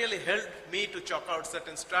that really helped me to chalk out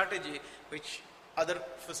certain strategy which other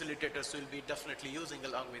facilitators will be definitely using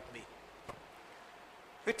along with me.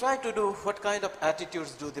 We try to do what kind of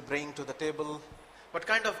attitudes do they bring to the table, what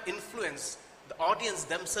kind of influence the audience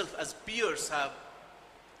themselves as peers have,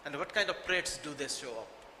 and what kind of traits do they show up.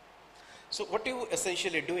 So what you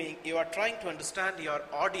essentially doing, you are trying to understand your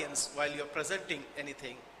audience while you're presenting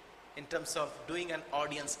anything in terms of doing an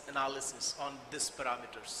audience analysis on these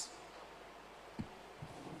parameters.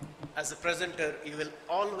 As a presenter, you will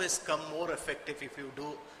always come more effective if you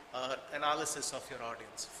do analysis of your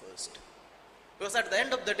audience first. Because at the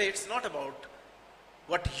end of the day, it's not about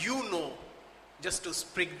what you know just to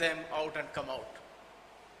sprig them out and come out.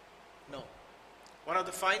 No. One of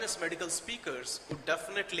the finest medical speakers would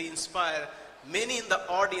definitely inspire many in the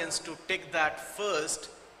audience to take that first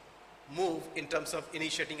move in terms of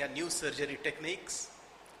initiating a new surgery techniques,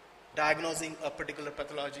 diagnosing a particular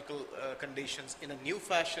pathological conditions in a new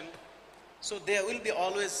fashion. So there will be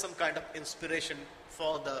always some kind of inspiration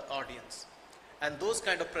for the audience. And those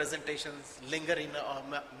kind of presentations linger in our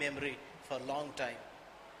memory for a long time,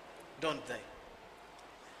 don't they?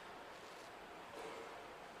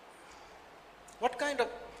 What kind of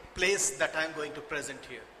place that I'm going to present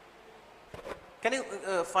here? Can you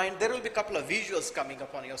find, there will be a couple of visuals coming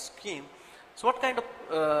up on your screen. So what kind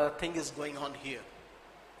of thing is going on here?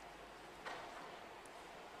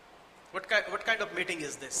 What kind of meeting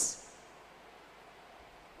is this?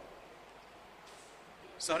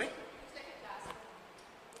 Sorry?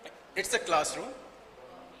 It's a classroom.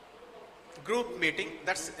 Group meeting,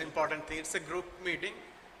 that's the important thing. It's a group meeting.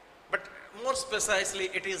 But more precisely,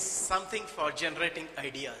 it is something for generating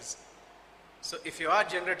ideas. So if you are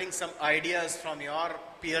generating some ideas from your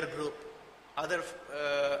peer group, other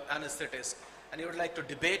anesthetists, and you would like to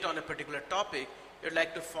debate on a particular topic, you would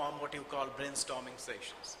like to form what you call brainstorming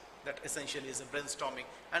sessions. That essentially is a brainstorming.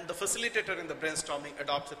 And the facilitator in the brainstorming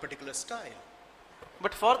adopts a particular style.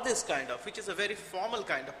 But for this kind of, which is a very formal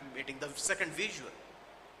kind of meeting, the second visual,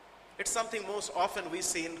 it's something most often we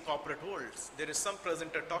see in corporate worlds. There is some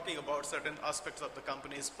presenter talking about certain aspects of the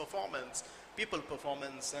company's performance, people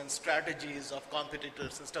performance, and strategies of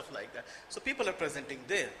competitors and stuff like that. So people are presenting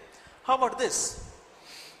there. How about this?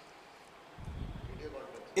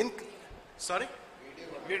 Sorry?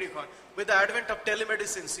 Video con. With the advent of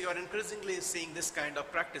telemedicine, you are increasingly seeing this kind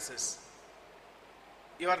of practices.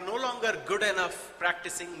 You are no longer good enough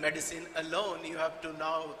practicing medicine alone. You have to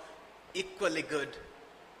now equally good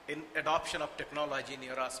in adoption of technology in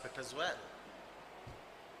your aspect as well.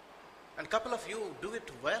 And a couple of you do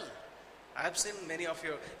it well. I have seen many of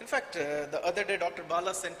you. In fact, the other day, Dr.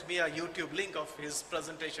 Bala sent me a YouTube link of his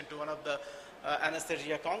presentation to one of the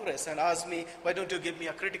anesthesia congress and asked me, why don't you give me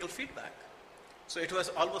a critical feedback? So it was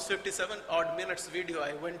almost 57 odd minutes video.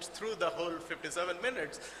 I went through the whole 57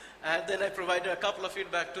 minutes and then I provided a couple of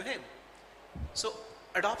feedback to him. So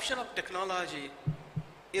adoption of technology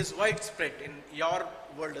is widespread in your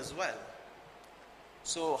world as well.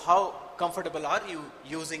 So how comfortable are you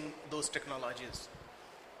using those technologies?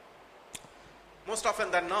 Most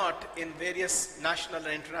often than not, in various national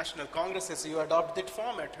and international congresses, you adopt that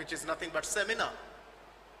format, which is nothing but seminar,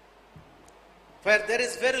 where there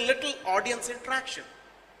is very little audience interaction.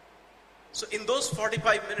 So in those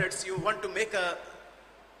 45 minutes, you want to make a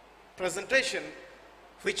presentation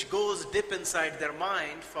which goes deep inside their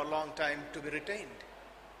mind for a long time to be retained.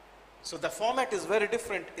 So the format is very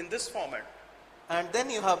different in this format. And then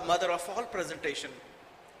you have mother of all presentation,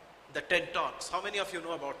 the TED Talks. How many of you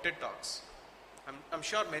know about TED Talks? I'm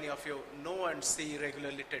sure many of you know and see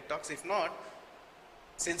regularly TED Talks. If not,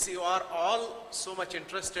 since you are all so much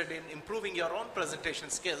interested in improving your own presentation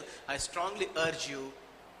skill, I strongly urge you,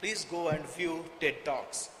 please go and view TED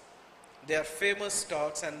Talks. They are famous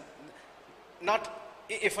talks, and not,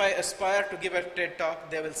 if I aspire to give a TED Talk,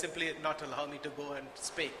 they will simply not allow me to go and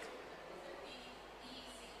speak.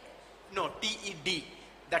 No, TED,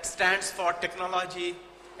 that stands for Technology,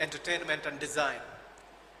 Entertainment and Design.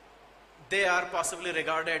 They are possibly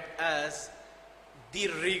regarded as the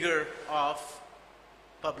rigor of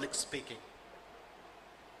public speaking.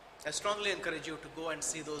 I strongly encourage you to go and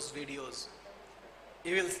see those videos.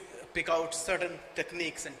 You will pick out certain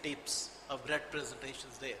techniques and tips of great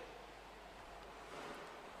presentations there.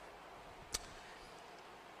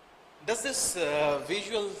 Does this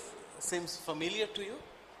visual seems familiar to you?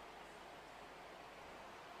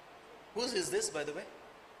 Whose is this, by the way?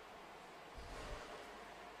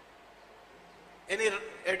 Any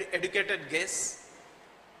educated guess?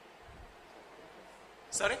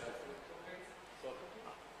 Sorry?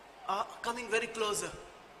 Coming very closer.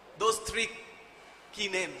 Those three key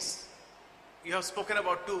names. You have spoken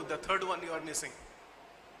about two. The third one you are missing.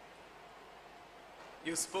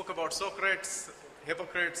 You spoke about Socrates,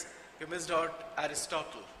 Hippocrates. You missed out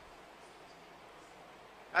Aristotle.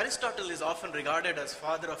 Aristotle is often regarded as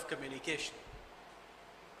father of communication.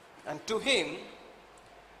 And to him,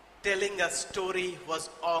 telling a story was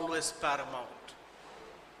always paramount.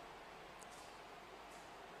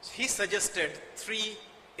 he suggested 3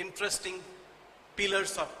 interesting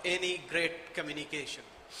pillars of any great communication.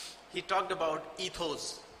 He talked about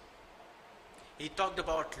ethos, he talked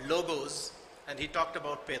about logos, and he talked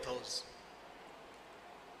about pathos.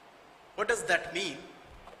 What does that mean?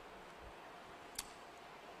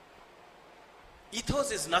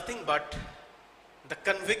 Ethos is nothing but the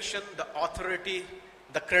conviction, the authority,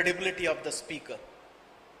 the credibility of the speaker.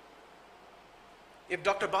 If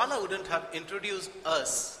Dr. Bala wouldn't have introduced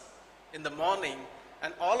us in the morning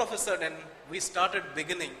and all of a sudden we started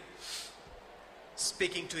beginning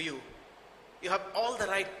speaking to you, you have all the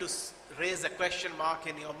right to raise a question mark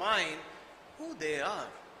in your mind, who they are.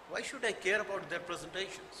 Why should I care about their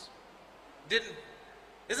presentations?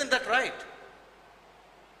 Isn't that right?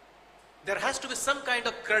 There has to be some kind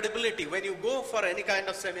of credibility. When you go for any kind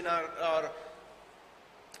of seminar or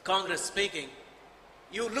Congress speaking,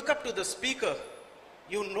 you look up to the speaker,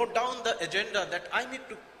 you note down the agenda that I need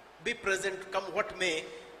to be present come what may.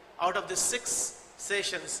 Out of the 6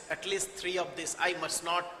 sessions, at least 3 of this I must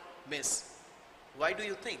not miss. Why do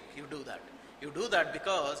you think you do that? You do that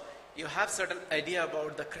because you have certain idea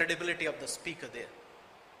about the credibility of the speaker there.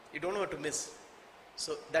 You don't want to miss.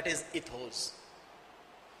 So that is ethos.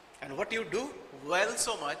 And what you do well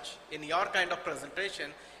so much in your kind of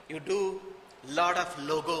presentation, you do lot of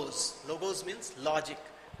logos. Logos means logic,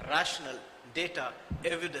 rational, data,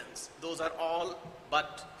 evidence. Those are all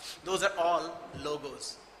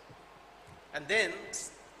logos. And then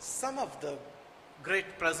some of the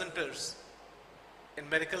great presenters in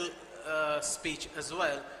medical speech as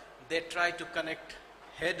well, they try to connect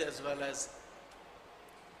head as well as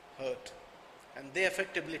heart. And they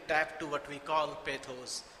effectively tap to what we call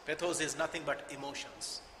pathos. Pathos is nothing but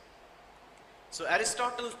emotions. So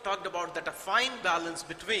Aristotle talked about that a fine balance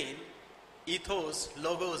between ethos,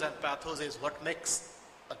 logos and pathos is what makes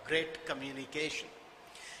a great communication.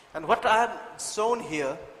 And what I have shown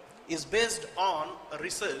here is based on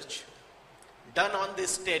research done on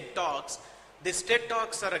these TED Talks. These TED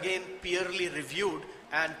Talks are again peerly reviewed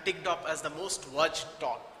and ticked up as the most watched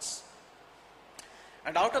talks.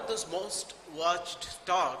 And out of those most watched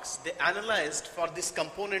talks, they analyzed for this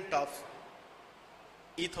component of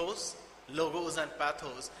ethos, logos and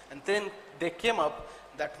pathos, and then they came up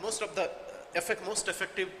that most of the most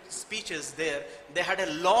effective speeches there, they had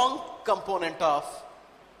a long component of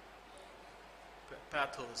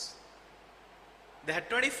pathos. They had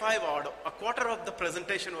 25 odd, a quarter of the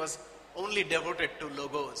presentation was only devoted to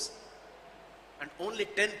logos, and only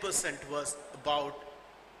 10% was about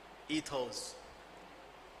ethos.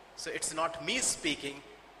 So it's not me speaking,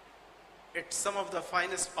 it's some of the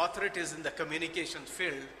finest authorities in the communication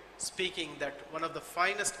field speaking that one of the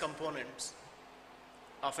finest components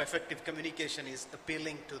of effective communication is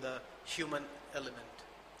appealing to the human element.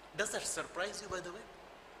 Does that surprise you, by the way?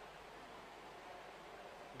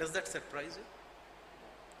 Does that surprise you?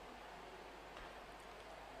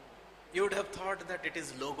 You would have thought that it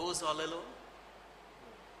is logos all alone.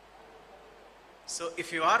 So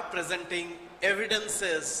if you are presenting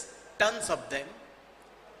evidences, tons of them,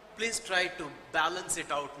 please try to balance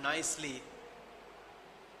it out nicely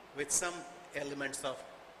with some elements of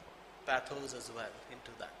pathos as well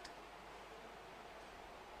into that.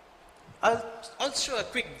 I'll show a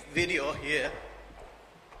quick video here.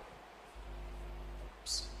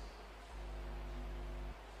 Oops.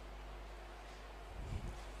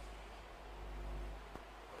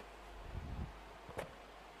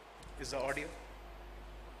 Is the audio?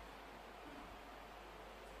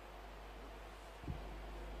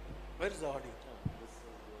 Where is the audio?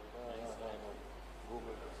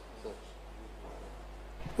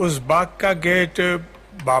 उस बाग का gate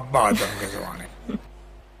बाबा आदम के जमाने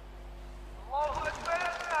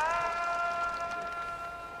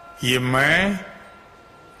ये मैं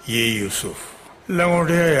ये यूसुफ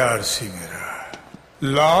लंगोटिया यार सी मेरा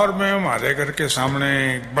लाहौर में हमारे घर के सामने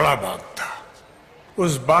एक बड़ा बाग था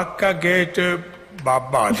उस बाग का गेट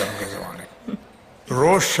बाबा आदम के जमाने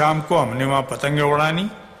रोज शाम को हमने वहां पतंगे उड़ानी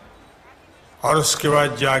और उसके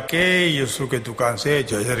बाद जाके यूसुफ के दुकान से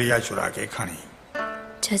झझरिया चुरा के खानी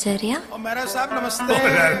झझरिया मेरा साहब नमस्ते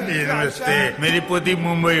नमस्ते मेरी पोती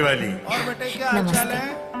मुंबई वाली और बेटे क्या हाल है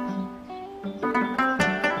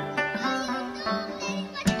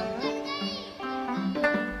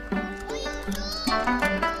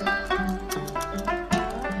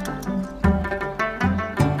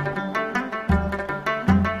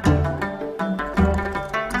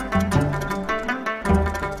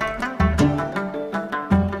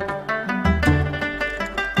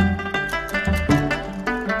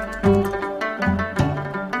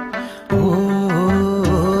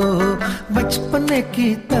बचपन बचपने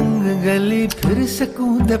की तंग गली फिर से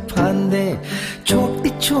कूद फांदे, छोटी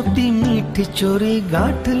छोटी मीठी चोरी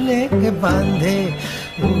गांठ लेके बांधे।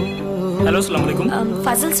 हेलो अस्सलाम वालेकुम।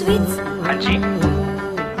 फाजिल स्वीट्स? हाँ जी।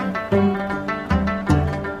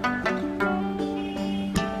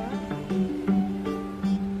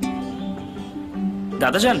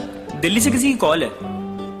 दादाजान, दिल्ली से किसी की कॉल है।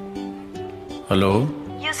 Hello,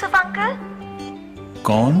 Yusuf uncle?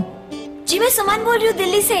 कौन? जी मैं सुमन बोल रही हूँ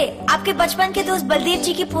दिल्ली से, आपके बचपन के दोस्त बलदेव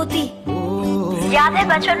जी की पोती। याद है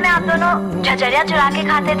बचपन में आप दोनों झझरिया चुरा के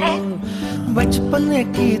खाते थे? बचपने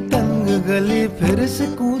की तंग गली फिर से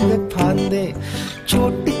कूद फांदे,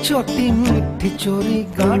 छोटी छोटी मीठी चोरी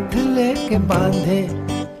गांठ लेके बांधे।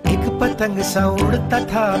 एक पतंग सा उड़ता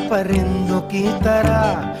था परिंदों की तरह,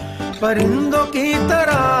 परिंदों की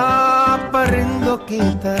तरह, परिंदों की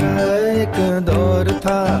तरह। एक दौर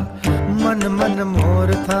था मन मन मोर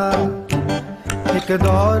था, एक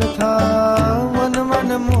दौर था मन मन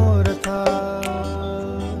मोर था।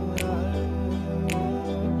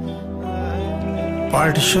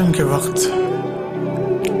 पार्टीशन के वक्त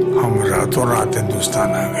हम रातों रात हिंदुस्तान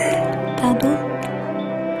आ गए। दादू?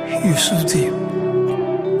 यूसुफ दी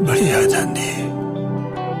बड़ी याद आती है।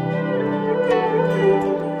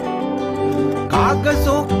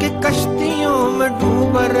 कागजों के कश्तियों में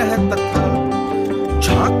डूबा रहता था,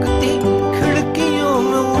 झांकती खिड़कियों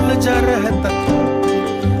में उलझा रहता था।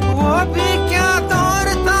 वो भी क्या दौर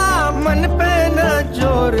था, मन पे न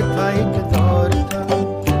जोर था। एक दौर था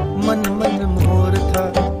मन मन मोर था,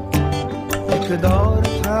 एक दौर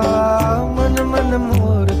था मन मन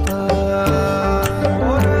मोर था।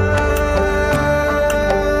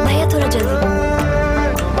 भैया थोड़ा जल्दी।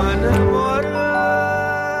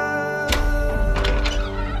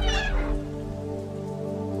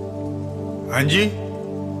 हाँ जी,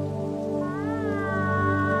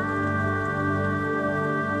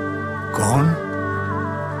 कौन?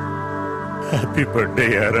 हैप्पी बर्थडे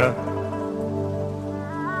यारा।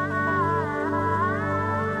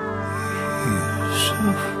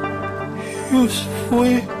 यूसुफ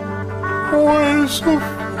वो यूसुफ,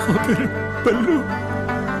 मेरे बल्लू,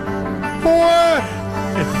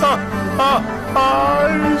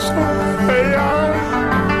 यूसुफ यार।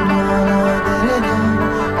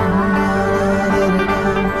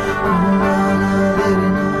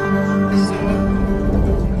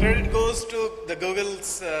 Credit goes to the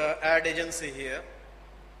Google's ad agency here.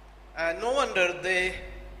 And no wonder they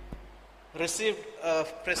received a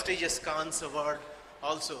prestigious Cannes Award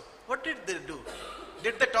also. What did they do?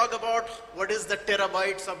 Did they talk about what is the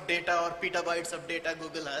terabytes of data or petabytes of data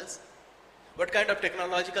Google has? What kind of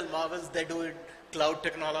technological marvels they do in cloud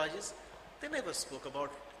technologies? They never spoke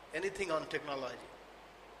about anything on technology.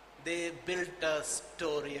 They built a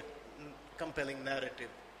story, a compelling narrative.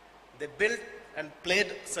 They built and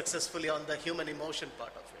played successfully on the human emotion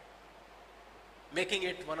part of it, making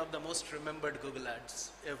it one of the most remembered Google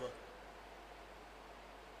ads ever.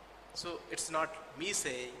 So it's not me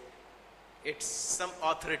saying, it's some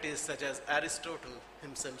authorities such as Aristotle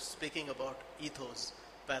himself speaking about ethos,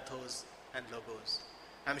 pathos, and logos.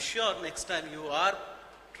 I'm sure next time you are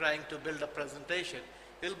trying to build a presentation,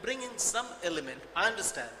 you'll bring in some element. I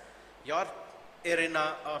understand your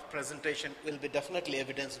arena of presentation will be definitely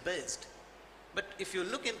evidence-based. But if you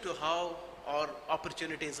look into how or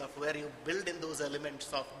opportunities of where you build in those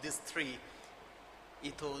elements of these three,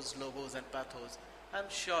 ethos, logos, and pathos, I'm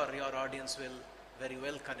sure your audience will very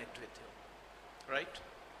well connect with you, right?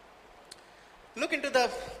 Look into the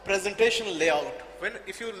presentation layout.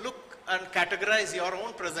 If you look and categorize your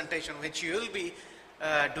own presentation, which you will be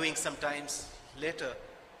doing sometimes later,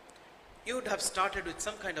 you would have started with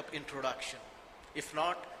some kind of introduction. If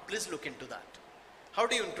not, please look into that. How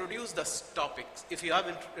do you introduce the topics? If you have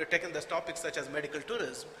taken the topics such as medical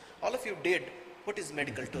tourism, all of you did, what is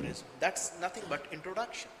medical tourism? That's nothing but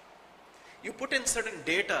introduction. You put in certain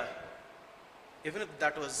data, even if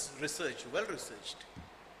that was researched, well researched,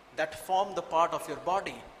 that form the part of your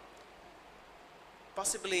body.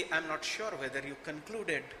 Possibly, I'm not sure whether you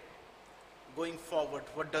concluded going forward,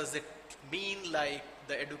 what does it mean like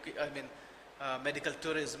the medical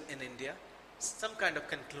tourism in India? Some kind of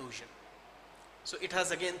conclusion. So it has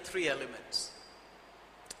again three elements: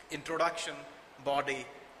 introduction, body,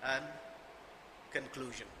 and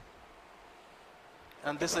conclusion.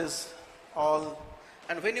 And this is all.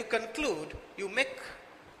 And when you conclude, you make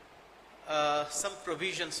some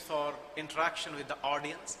provisions for interaction with the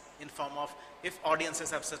audience in form of, if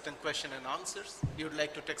audiences have certain question and answers, you would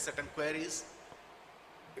like to take certain queries,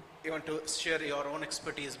 you want to share your own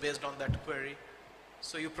expertise based on that query.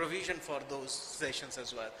 So you provision for those sessions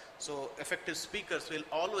as well. So effective speakers will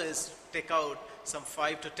always take out some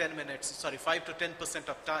 5 to 10%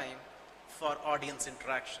 of time for audience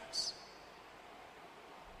interactions.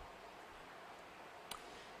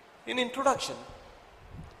 In introduction,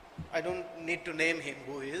 I don't need to name him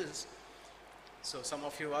who he is. So some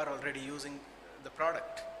of you are already using the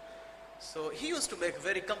product. So he used to make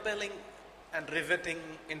very compelling and riveting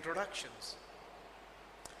introductions.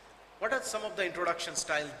 What are some of the introduction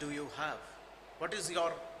styles do you have? What is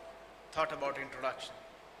your thought about introduction?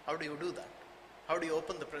 How do you do that? How do you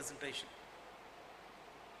open the presentation?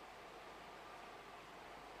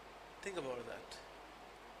 Think about that.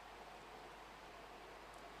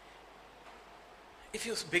 If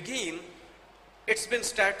you begin, it's been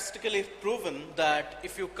statistically proven that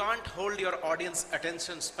if you can't hold your audience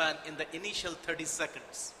attention span in the initial 30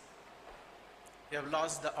 seconds, you have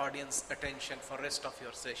lost the audience attention for rest of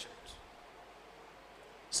your sessions.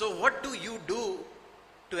 So what do you do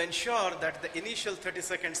to ensure that the initial 30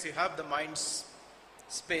 seconds you have the mind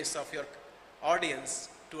space of your audience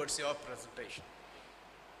towards your presentation?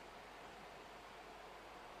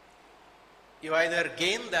 You either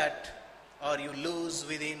gain that or you lose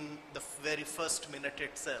within the very first minute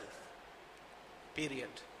itself, period.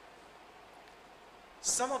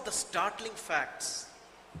 Some of the startling facts,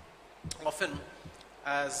 often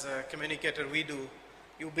as a communicator we do,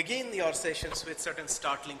 you begin your sessions with certain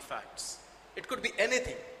startling facts. It could be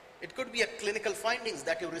anything. It could be a clinical findings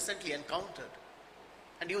that you recently encountered.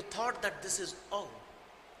 And you thought that this is,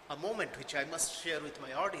 a moment which I must share with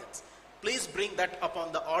my audience. Please bring that up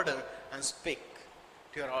on the order and speak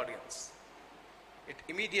to your audience. It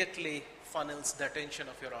immediately funnels the attention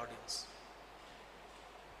of your audience.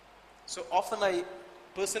 So often I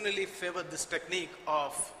personally favor this technique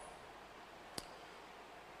of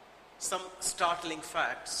some startling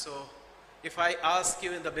facts. So if I ask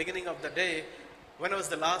you in the beginning of the day, when was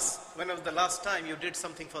the last time you did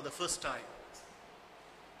something for the first time?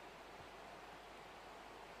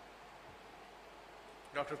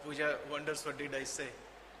 Dr. Pooja wonders, what did I say?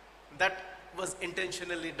 That was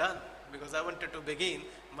intentionally done because I wanted to begin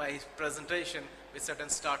my presentation with certain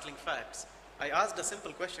startling facts. I asked a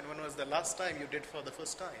simple question, when was the last time you did for the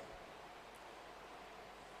first time?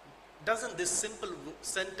 Doesn't this simple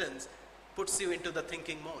sentence puts you into the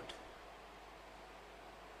thinking mode?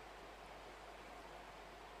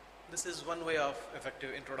 This is one way of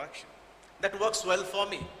effective introduction. That works well for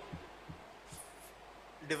me.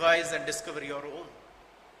 Devise and discover your own.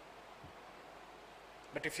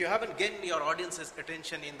 But if you haven't gained your audience's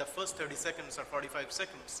attention in the first 30 seconds or 45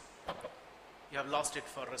 seconds, you have lost it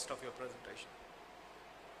for the rest of your presentation.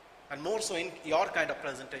 And more so in your kind of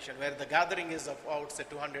presentation, where the gathering is of, I would say,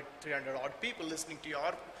 200, 300 odd people listening to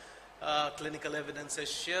your clinical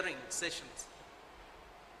evidences sharing sessions.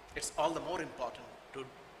 It's all the more important to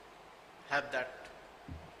have that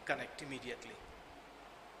connect immediately.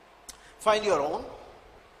 Find your own.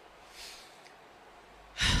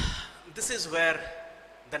 This is where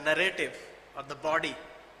the narrative or the body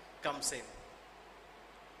comes in.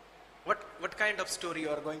 What kind of story you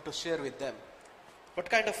are going to share with them? What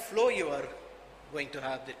kind of flow you are going to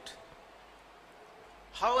have it?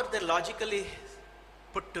 How are they logically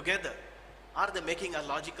put together? Are they making a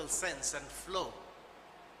logical sense and flow?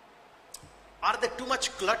 Are they too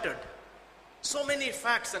much cluttered? So many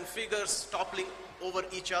facts and figures toppling over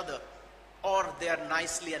each other, or they are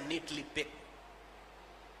nicely and neatly picked.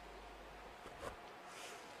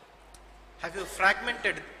 Have you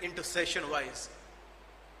fragmented into session-wise?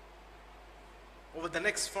 Over the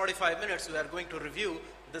next 45 minutes, we are going to review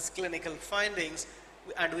this clinical findings,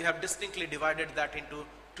 and we have distinctly divided that into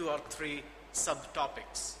 2 or 3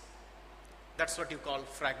 subtopics. That's what you call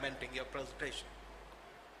fragmenting your presentation.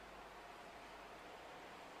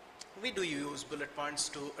 We do use bullet points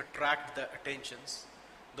to attract the attentions,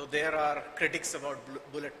 though there are critics about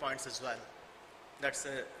bullet points as well. That's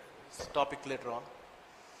a topic later on.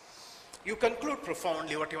 You conclude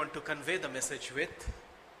profoundly what you want to convey the message with.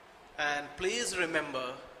 And please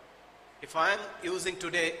remember, if I am using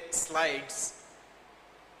today slides,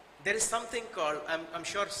 there is something called, I'm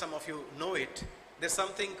sure some of you know it, there's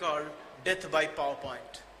something called death by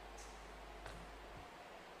PowerPoint.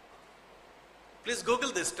 Please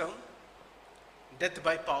Google this term, death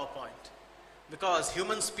by PowerPoint. Because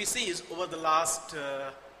human species over the last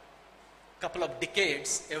couple of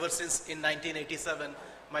decades, ever since in 1987,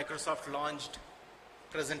 Microsoft launched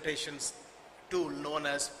presentations tool known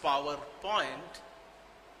as PowerPoint.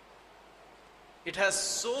 It has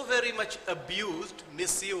so very much abused,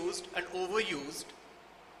 misused, and overused.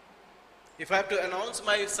 If I have to announce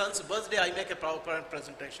my son's birthday, I make a PowerPoint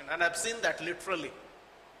presentation, and I've seen that literally.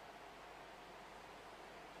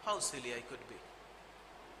 how silly I could be.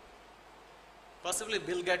 Possibly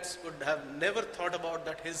Bill Gates would have never thought about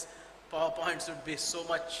that his PowerPoints would be so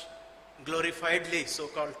much glorifiedly,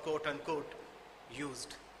 so-called quote unquote,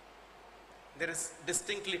 used. There is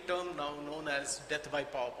distinctly term now known as death by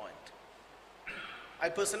PowerPoint. I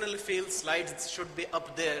personally feel slides should be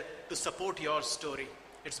up there to support your story.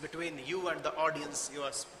 It's between you and the audience you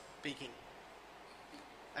are speaking.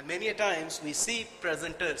 And many a times we see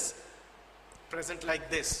presenters present like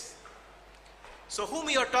this. So whom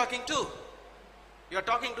you are talking to? You are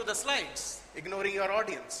talking to the slides, ignoring your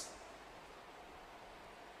audience.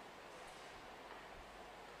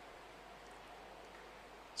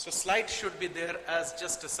 So slides should be there as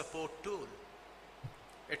just a support tool.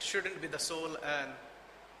 It shouldn't be the soul and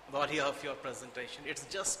body of your presentation. It's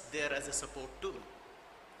just there as a support tool.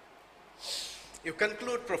 You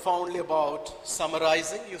conclude profoundly about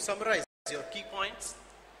summarizing. You summarize your key points.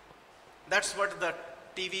 That's what the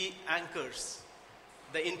TV anchors,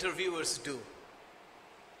 the interviewers do.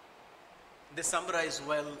 They summarize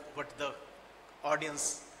well what the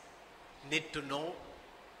audience need to know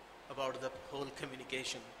about the whole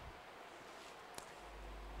communication.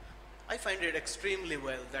 I find it extremely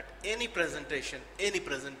well that any presentation,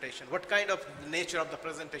 what kind of nature of the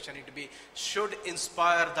presentation it be, should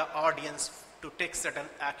inspire the audience to take certain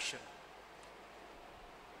action.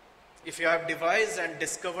 If you have devised and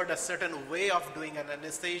discovered a certain way of doing an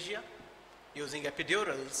anesthesia using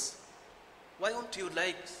epidurals, why won't you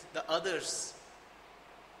like the others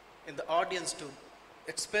in the audience to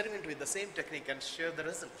experiment with the same technique and share the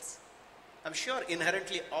results? I'm sure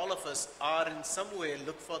inherently all of us are in some way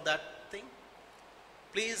look for that thing.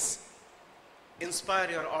 Please inspire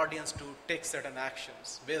your audience to take certain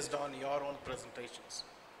actions based on your own presentations.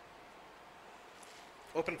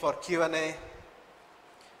 Open for Q&A.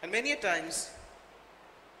 And many a times,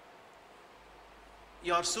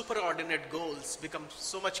 your superordinate goals become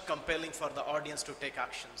so much compelling for the audience to take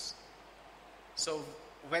actions. So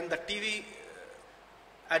when the TV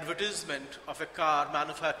advertisement of a car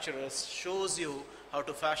manufacturer shows you how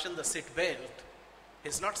to fashion the seat belt,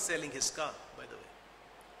 he's not selling his car, by the way.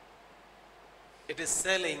 It is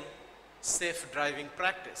selling safe driving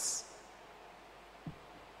practice.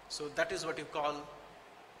 So that is what you call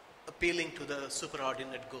appealing to the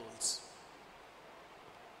superordinate goals.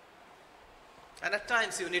 And at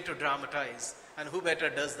times you need to dramatize, and who better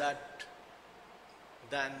does that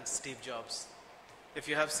than Steve Jobs? If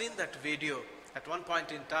you have seen that video, at one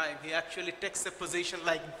point in time, he actually takes a position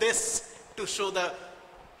like this to show the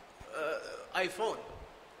iPhone.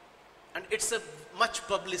 And it's a much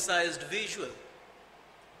publicized visual.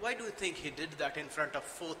 Why do you think he did that in front of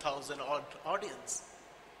 4,000 odd audience?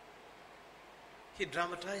 He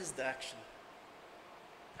dramatized the action.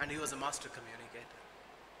 And he was a master communicator.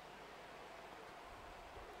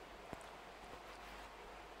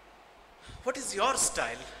 What is your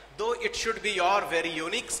style? Though it should be your very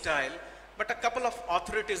unique style, but a couple of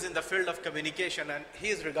authorities in the field of communication, and he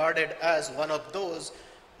is regarded as one of those,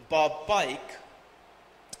 Bob Pike,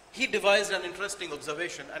 he devised an interesting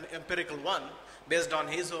observation, an empirical one, based on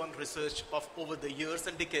his own research of over the years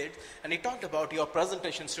and decades, and he talked about your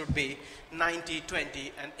presentation should be 90,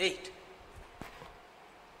 20, and 8.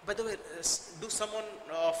 By the way, do someone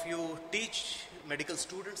of you teach medical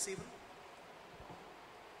students even?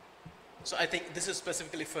 So I think this is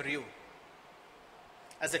specifically for you.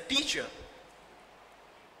 As a teacher,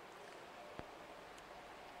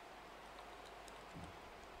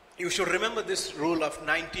 you should remember this rule of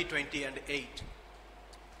 90, 20, and 8.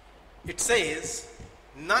 It says,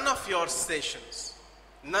 none of your sessions,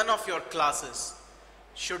 none of your classes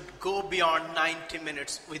should go beyond 90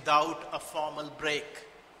 minutes without a formal break.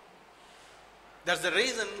 That's the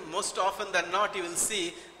reason most often than not you will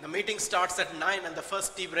see the meeting starts at 9 and the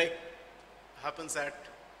first tea break happens at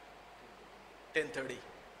 10:30.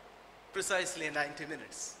 Precisely 90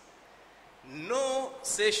 minutes. No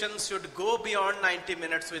session should go beyond 90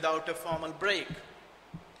 minutes without a formal break.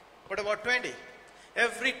 What about 20?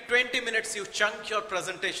 Every 20 minutes you chunk your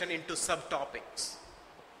presentation into subtopics.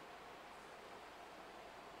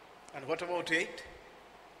 And what about 8?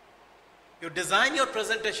 You design your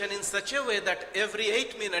presentation in such a way that every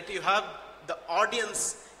 8 minutes you have the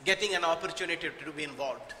audience getting an opportunity to be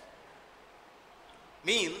involved.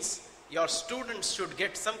 Means your students should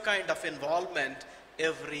get some kind of involvement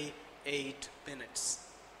every 8 minutes.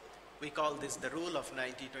 We call this the rule of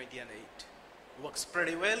 90, 20, and 8. Works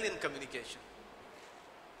pretty well in communication.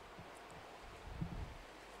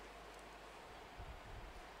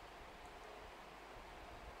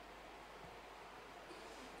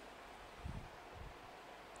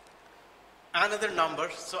 another number.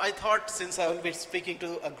 So I thought, since I will be speaking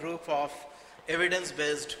to a group of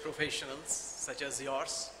evidence-based professionals such as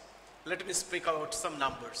yours, let me speak out some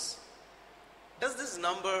numbers. Does this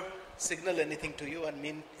number signal anything to you and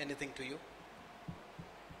mean anything to you?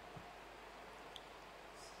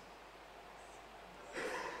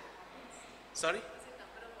 Sorry?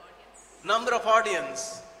 Number of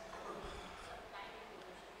audience.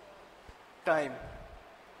 Time.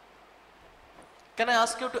 Can I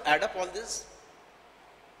ask you to add up all this?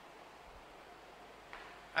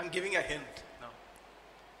 I'm giving a hint now.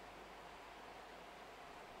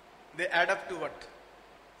 They add up to what?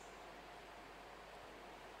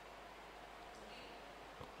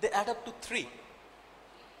 They add up to 3.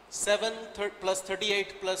 7 plus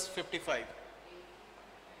 38 plus 55.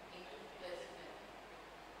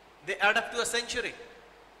 They add up to a century.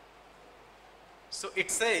 So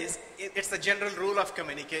it says, it's a general rule of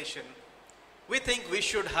communication. We think we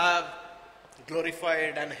should have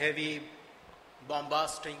glorified and heavy,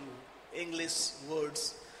 bombastic English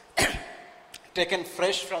words taken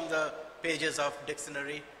fresh from the pages of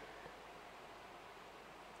dictionary.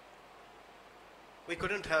 We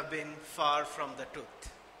couldn't have been far from the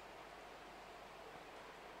truth.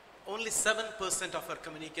 Only 7% of our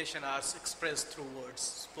communication are expressed through words,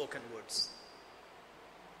 spoken words.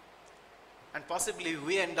 And possibly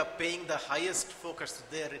we end up paying the highest focus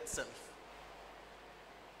there itself.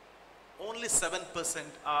 Only 7%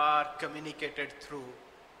 are communicated through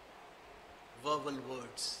verbal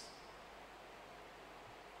words.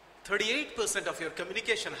 38% of your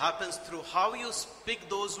communication happens through how you speak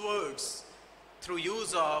those words, through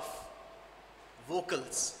use of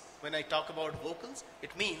vocals. When I talk about vocals,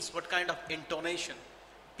 it means what kind of intonation,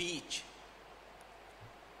 pitch,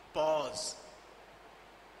 pause,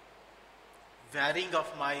 varying of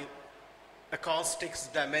my acoustics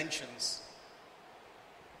dimensions.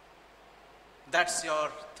 That's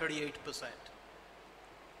your 38%.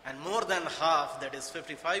 And more than half, that is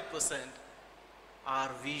 55%, are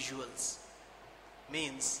visuals.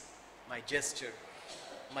 Means my gesture,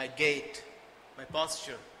 my gait, my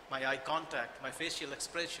posture, my eye contact, my facial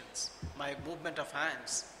expressions, my movement of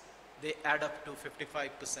hands, they add up to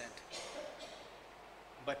 55%.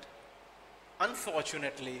 But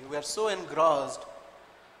unfortunately, we are so engrossed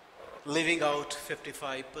leaving out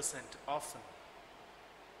 55% often.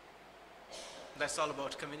 That's all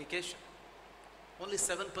about communication. Only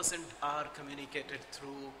 7% are communicated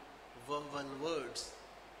through verbal words.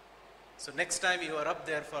 So next time you are up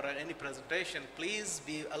there for any presentation, please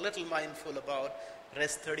be a little mindful about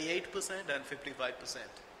rest 38% and 55%.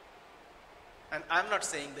 And I'm not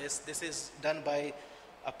saying this. This is done by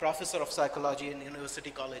a professor of psychology in University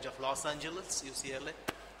College of Los Angeles, UCLA.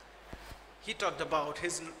 He talked about,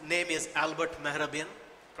 his name is Albert Mehrabian,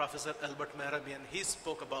 Professor Albert Mehrabian. He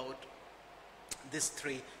spoke about these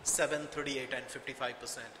 3, 7, 38 and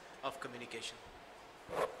 55% of communication.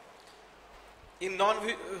 In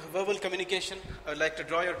non-verbal communication, I would like to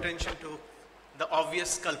draw your attention to the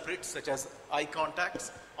obvious culprits such as eye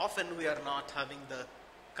contacts. Often we are not having the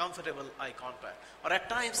comfortable eye contact. Or at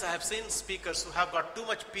times I have seen speakers who have got too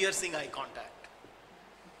much piercing eye contact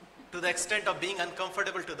to the extent of being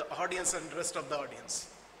uncomfortable to the audience and the rest of the audience.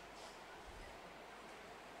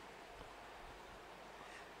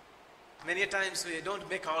 Many times we don't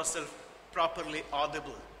make ourselves properly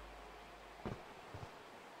audible.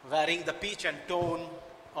 Varying the pitch and tone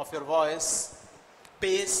of your voice,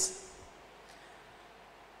 pace.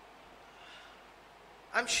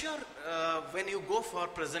 I'm sure when you go for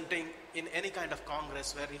presenting in any kind of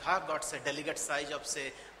congress where you have got, say, delegate size of,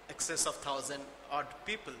 say, excess of 1,000 odd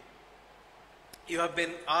people, you have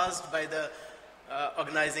been asked by the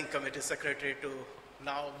organizing committee secretary to,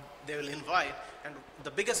 now they will invite, and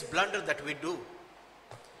the biggest blunder that we do,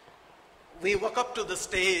 we walk up to the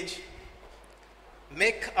stage,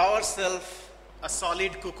 make ourselves a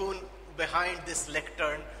solid cocoon behind this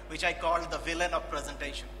lectern, which I call the villain of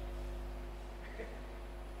presentation.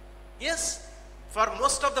 Yes, for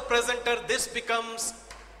most of the presenter, this becomes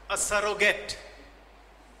a surrogate.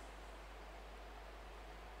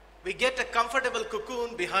 We get a comfortable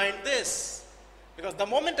cocoon behind this. Because the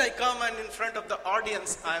moment I come and in front of the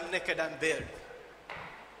audience, I'm naked, I'm bare.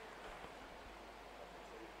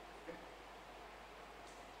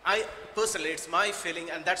 Personally, it's my feeling,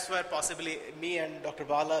 and that's where possibly me and Dr.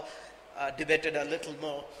 Bala debated a little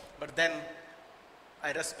more. But then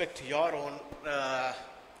I respect your own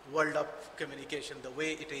world of communication, the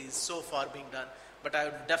way it is so far being done. But I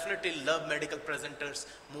would definitely love medical presenters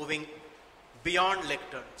moving beyond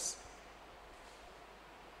lecterns.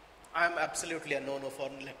 I am absolutely a no-no for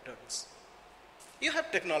lecterns. You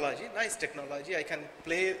have technology, nice technology. I can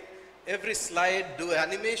play every slide, do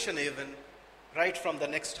animation even, right from the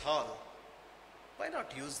next hall. Why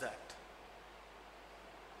not use that?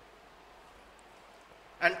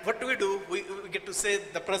 And what do? We get to say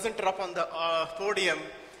the presenter up on the podium,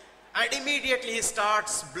 and immediately he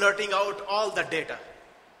starts blurting out all the data.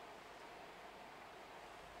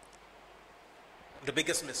 The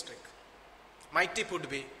biggest mistake. My tip would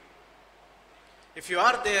be, if you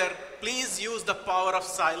are there, please use the power of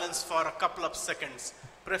silence for a couple of seconds,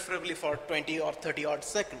 preferably for 20 or 30 odd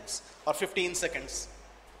seconds, or 15 seconds.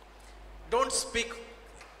 Don't speak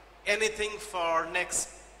anything for next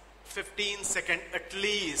 15 seconds at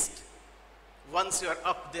least, once you are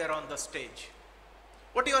up there on the stage.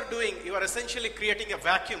 What you are doing, you are essentially creating a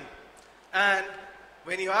vacuum. And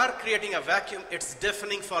when you are creating a vacuum, it's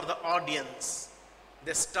deafening for the audience.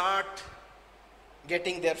 They start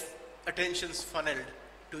getting their attentions funneled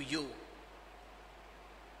to you.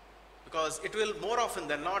 Because it will more often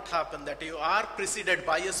than not happen that you are preceded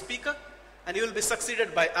by a speaker and you will be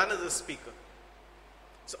succeeded by another speaker.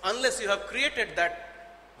 So unless you have created that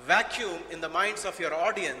vacuum in the minds of your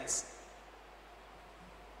audience,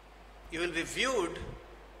 you will be viewed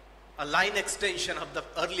a line extension of the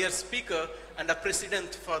earlier speaker and a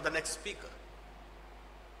precedent for the next speaker.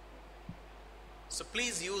 So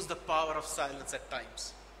please use the power of silence at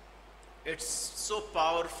times. It's so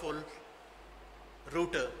powerful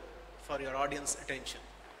router for your audience attention.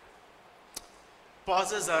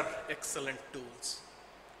 Pauses are excellent tools.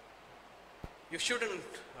 You shouldn't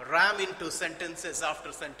ram into sentences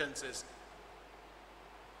after sentences,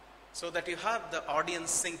 so that you have the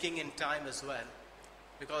audience sinking in time as well.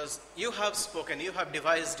 Because you have spoken, you have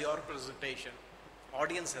devised your presentation.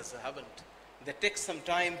 Audiences haven't. They take some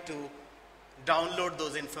time to download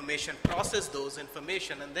those information, process those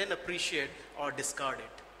information, and then appreciate or discard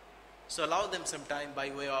it. So allow them some time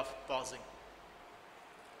by way of pausing.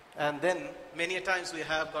 And then many a times we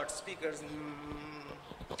have got speakers,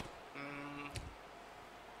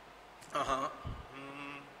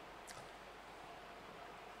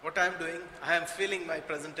 What I am doing, I am filling my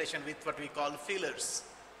presentation with what we call fillers.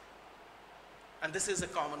 And this is a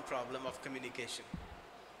common problem of communication.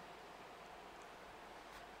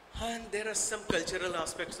 And there are some cultural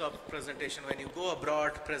aspects of presentation. When you go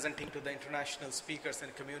abroad presenting to the international speakers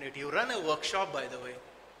and community, you run a workshop, by the way,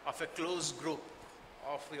 of a closed group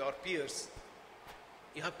of your peers.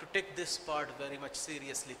 You have to take this part very much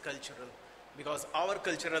seriously, cultural, because our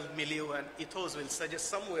cultural milieu and ethos will suggest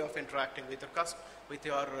some way of interacting with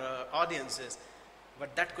your audiences,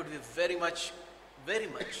 but that could be very much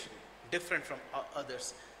different from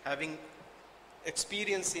others. Having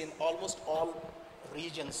experience in almost all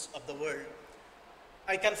regions of the world,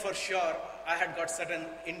 I can for sure, I had got certain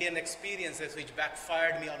Indian experiences which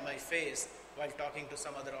backfired me on my face while talking to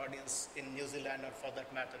some other audience in New Zealand, or for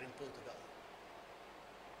that matter in Portugal.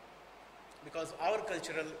 Because our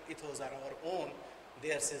cultural ethos are our own,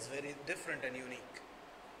 theirs is very different and unique.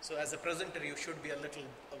 So as a presenter, you should be a little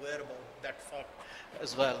aware about that fact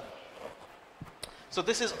as well. So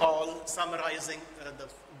this is all summarizing the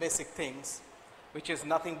basic things, which is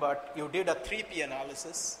nothing but you did a 3P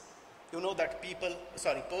analysis. You know that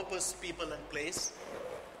purpose, people, and place.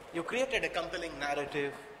 You created a compelling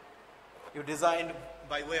narrative. You designed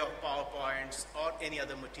by way of PowerPoints or any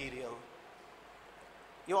other material.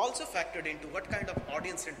 You also factored into what kind of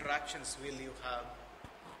audience interactions will you have.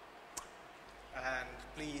 And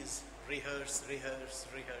please rehearse.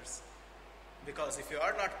 Because if you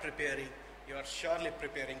are not preparing, you are surely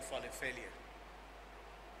preparing for a failure.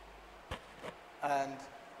 And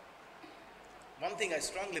one thing I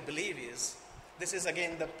strongly believe is, this is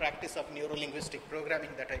again the practice of neuro-linguistic programming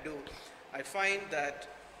that I do. I find that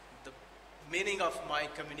the meaning of my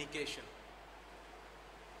communication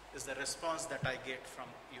is the response that I get from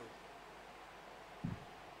you.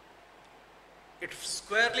 It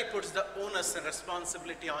squarely puts the onus and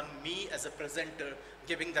responsibility on me as a presenter,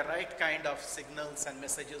 giving the right kind of signals and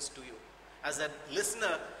messages to you. As a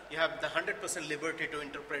listener, you have the 100% liberty to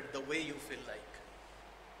interpret the way you feel like.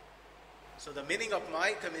 So the meaning of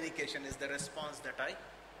my communication is the response that I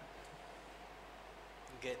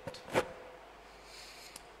get.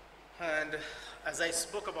 And as I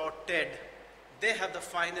spoke about TED, they have the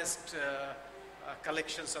finest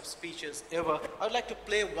collections of speeches ever. I would like to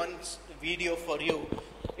play one video for you.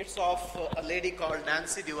 It's of a lady called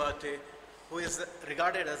Nancy Duarte, who is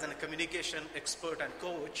regarded as a communication expert and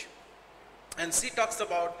coach. And she talks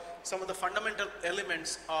about some of the fundamental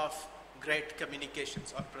elements of great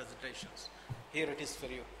communications or presentations. Here it is for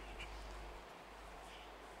you.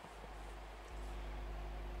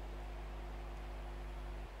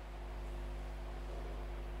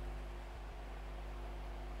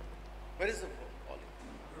 Where is the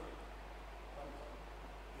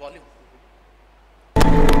volume?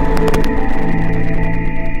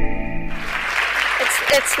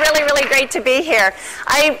 It's really, really great to be here.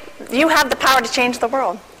 You have the power to change the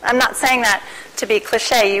world. I'm not saying that to be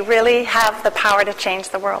cliche. You really have the power to change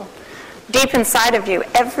the world. Deep inside of you,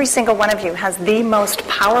 every single one of you has the most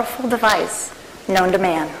powerful device known to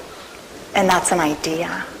man, and that's an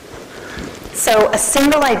idea. So a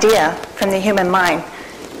single idea from the human mind,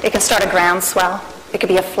 it can start a groundswell, it could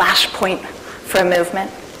be a flashpoint for a movement,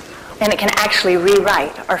 and it can actually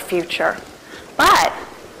rewrite our future. But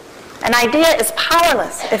an idea is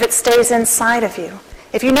powerless if it stays inside of you.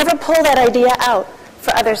 If you never pull that idea out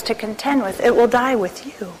for others to contend with, it will die with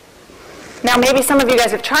you. Now, maybe some of you guys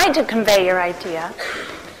have tried to convey your idea,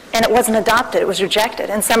 and it wasn't adopted, it was rejected,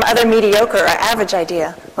 and some other mediocre or average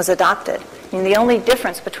idea was adopted. And the only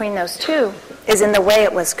difference between those two is in the way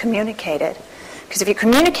it was communicated. Because if you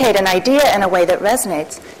communicate an idea in a way that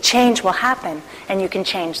resonates, change will happen, and you can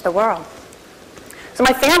change the world. So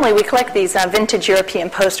my family, we collect these vintage European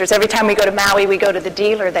posters. Every time we go to Maui, we go to the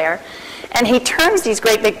dealer there. And he turns these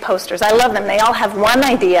great big posters. I love them. They all have one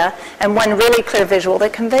idea and one really clear visual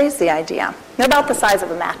that conveys the idea. They're about the size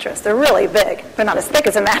of a mattress. They're really big. They're not as thick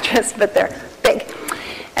as a mattress, but they're big.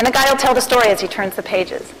 And the guy will tell the story as he turns the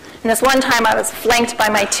pages. And this one time I was flanked by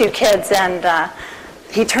my two kids, and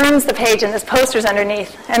he turns the page and this poster's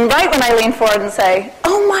underneath. And right when I lean forward and say,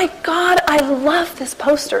 "Oh my God, I love this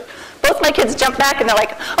poster," both my kids jump back and they're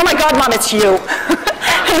like, "Oh my God, Mom, it's you."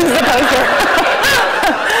 This is the poster.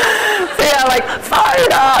 So yeah, like,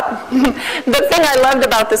 fired up. The thing I loved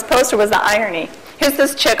about this poster was the irony. Here's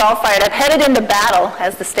this chick all fired up, headed into battle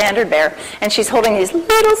as the standard bearer, and she's holding these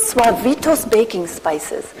little suavitos baking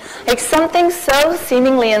spices. Like something so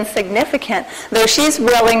seemingly insignificant, though she's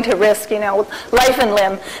willing to risk, life and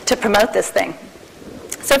limb to promote this thing.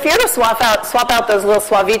 So if you were to swap out those little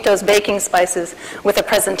suavitos baking spices with a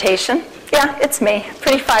presentation, yeah, it's me,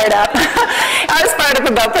 pretty fired up. I was fired up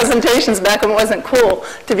about presentations back when it wasn't cool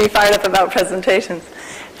to be fired up about presentations.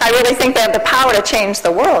 I really think they have the power to change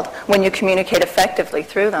the world when you communicate effectively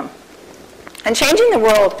through them. And changing the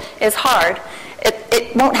world is hard.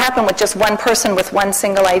 It won't happen with just one person with one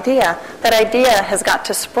single idea. That idea has got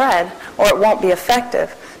to spread or it won't be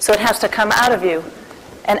effective. So it has to come out of you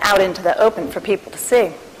and out into the open for people to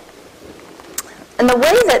see. And the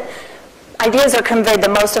way that ideas are conveyed the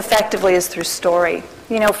most effectively is through story.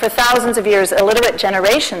 For thousands of years, illiterate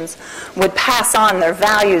generations would pass on their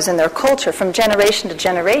values and their culture from generation to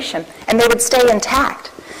generation, and they would stay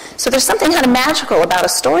intact. So there's something kind of magical about a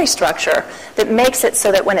story structure that makes it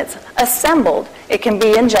so that when it's assembled, it can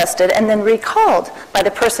be ingested and then recalled by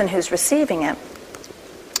the person who's receiving it.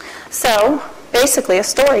 So basically, a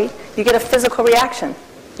story, you get a physical reaction.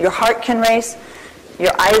 Your heart can race.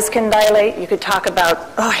 Your eyes can dilate. You could talk about,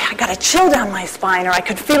 "Oh, I got a chill down my spine," or "I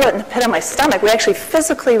could feel it in the pit of my stomach." We actually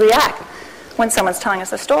physically react when someone's telling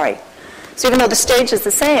us a story. So even though the stage is the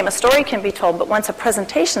same, a story can be told, but once a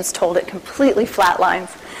presentation's told, it completely flatlines.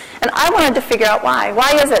 And I wanted to figure out why.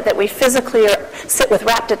 Why is it that we physically sit with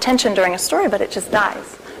rapt attention during a story, but it just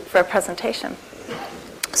dies for a presentation?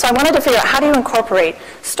 So I wanted to figure out, how do you incorporate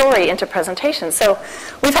story into presentations? So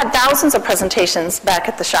we've had thousands of presentations back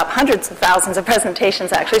at the shop, hundreds of thousands of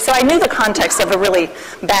presentations actually. So I knew the context of a really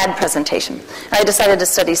bad presentation. And I decided to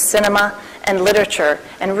study cinema and literature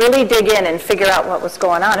and really dig in and figure out what was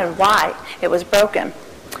going on and why it was broken.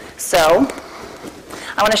 So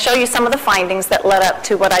I want to show you some of the findings that led up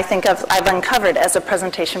to what I think I've uncovered as a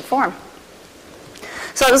presentation form.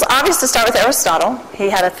 So it was obvious to start with Aristotle. He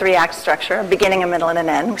had a 3-act structure, a beginning, a middle, and an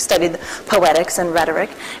end. We studied poetics and rhetoric.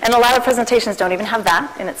 And a lot of presentations don't even have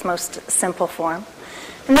that in its most simple form.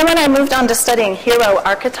 And then when I moved on to studying hero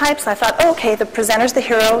archetypes, I thought, okay, the presenter's the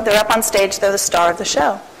hero, they're up on stage, they're the star of the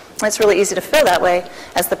show. And it's really easy to feel that way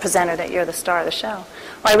as the presenter, that you're the star of the show.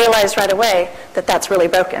 Well, I realized right away that that's really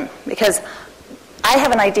broken, because I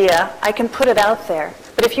have an idea, I can put it out there,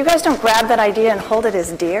 but if you guys don't grab that idea and hold it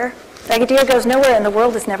as dear, the idea goes nowhere and the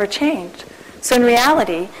world has never changed. So in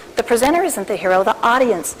reality, the presenter isn't the hero, the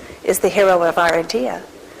audience is the hero of our idea.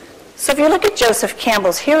 So if you look at Joseph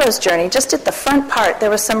Campbell's hero's journey, just at the front part, there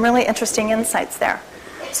was some really interesting insights there.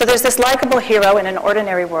 So there's this likable hero in an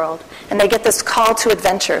ordinary world, and they get this call to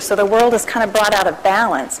adventure. So the world is kind of brought out of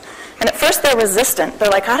balance. And at first they're resistant. They're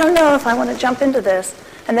like, I don't know if I want to jump into this.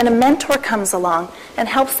 And then a mentor comes along and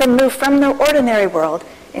helps them move from the ordinary world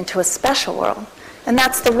into a special world. And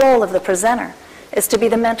that's the role of the presenter, is to be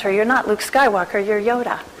the mentor. You're not Luke Skywalker, you're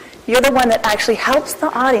Yoda. You're the one that actually helps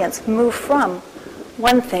the audience move from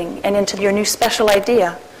one thing and into your new special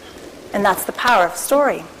idea. And that's the power of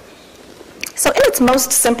story. So in its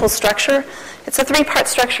most simple structure, it's a three-part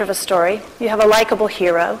structure of a story. You have a likable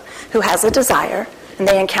hero who has a desire, and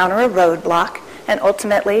they encounter a roadblock, and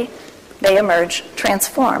ultimately they emerge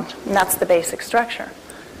transformed. And that's the basic structure.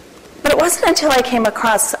 But it wasn't until I came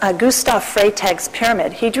across Gustav Freytag's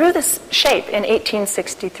pyramid. He drew this shape in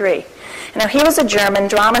 1863. Now, he was a German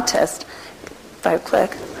dramatist. If I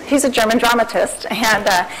click, he's a German dramatist, and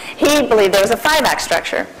he believed there was a 5-act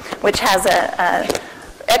structure, which has a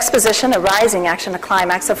exposition, a rising action, a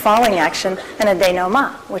climax, a falling action, and a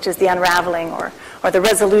denouement, which is the unraveling or the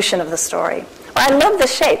resolution of the story. Well, I love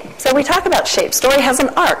this shape. So we talk about shape. Story has an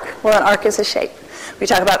arc. Well, an arc is a shape. We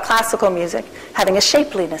talk about classical music having a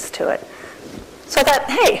shapeliness to it. So that,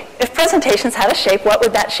 hey, if presentations had a shape, what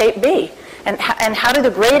would that shape be? And how do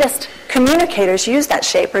the greatest communicators use that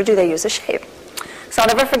shape, or do they use a shape? So I'll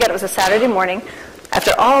never forget, it was a Saturday morning.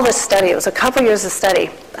 After all this study, it was a couple years of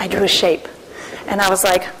study, I drew a shape. And I was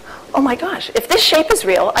like, oh my gosh, if this shape is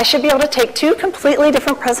real, I should be able to take 2 completely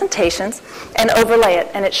different presentations and overlay it,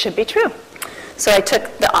 and it should be true. So I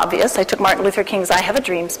took the obvious. I took Martin Luther King's I Have a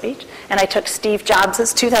Dream speech, and I took Steve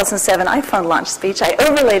Jobs' 2007 iPhone launch speech. I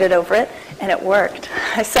overlaid it over it, and it worked.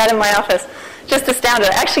 I sat in my office just astounded.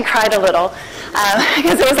 I actually cried a little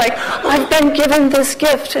because it was like, I've been given this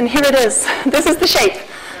gift, and here it is. This is the shape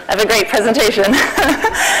of a great presentation.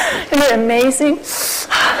 Isn't it amazing?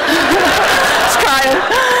 Crying.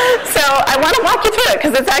 So I want to walk you through it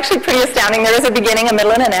because it's actually pretty astounding. There is a beginning, a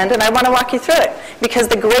middle, and an end, and I want to walk you through it because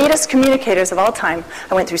the greatest communicators of all time,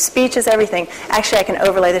 I went through speeches, everything. Actually, I can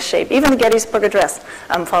overlay the shape. Even the Gettysburg Address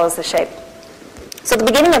follows the shape. So at the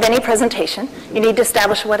beginning of any presentation, you need to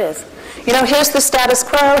establish what is. You know, here's the status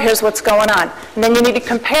quo, here's what's going on. And then you need to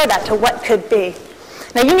compare that to what could be.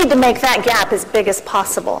 Now, you need to make that gap as big as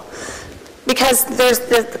possible because there's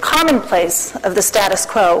the commonplace of the status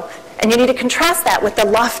quo, and you need to contrast that with the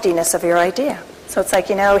loftiness of your idea. So it's like,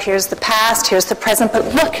 you know, here's the past, here's the present, but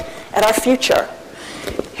look at our future.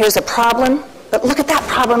 Here's a problem, but look at that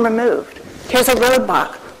problem removed. Here's a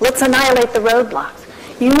roadblock. Let's annihilate the roadblocks.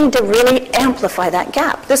 You need to really amplify that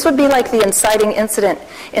gap. This would be like the inciting incident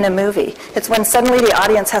in a movie. It's when suddenly the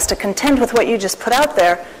audience has to contend with what you just put out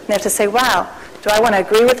there, and they have to say, wow, do I want to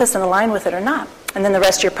agree with this and align with it or not? And then the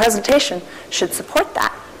rest of your presentation should support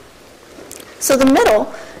that. So the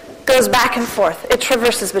middle goes back and forth. It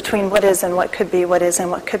traverses between what is and what could be, what is and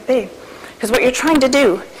what could be. Because what you're trying to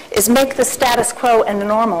do is make the status quo and the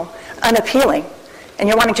normal unappealing. And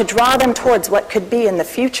you're wanting to draw them towards what could be in the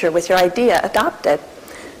future with your idea adopted.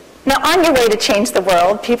 Now, on your way to change the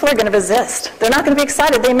world, people are going to resist. They're not going to be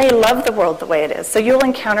excited. They may love the world the way it is. So you'll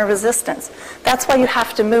encounter resistance. That's why you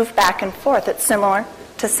have to move back and forth. It's similar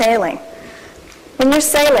to sailing. When you're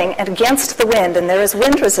sailing against the wind and there is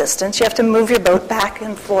wind resistance, you have to move your boat back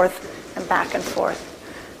and forth and back and forth.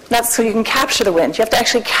 That's so you can capture the wind. You have to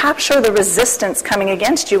actually capture the resistance coming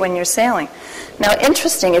against you when you're sailing. Now,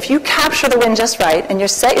 interesting, if you capture the wind just right and you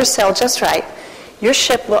set your sail just right, your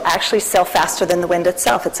ship will actually sail faster than the wind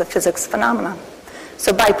itself. It's a physics phenomenon.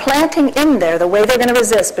 So by planting in there the way they're going to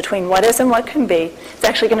resist between what is and what can be, it's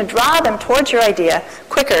actually going to draw them towards your idea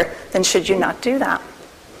quicker than should you not do that.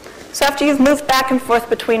 So after you've moved back and forth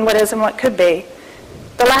between what is and what could be,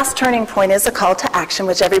 the last turning point is a call to action,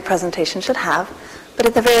 which every presentation should have. But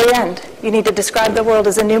at the very end, you need to describe the world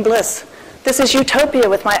as a new bliss. This is utopia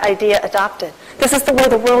with my idea adopted. This is the way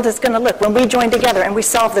the world is going to look when we join together and we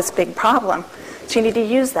solve this big problem. So you need to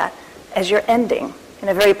use that as your ending in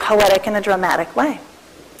a very poetic and a dramatic way.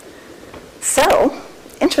 So,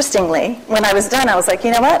 interestingly, when I was done, I was like,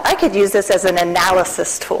 you know what? I could use this as an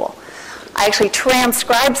analysis tool. I actually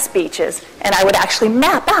transcribed speeches, and I would actually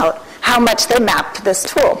map out how much they mapped to this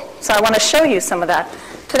tool. So I want to show you some of that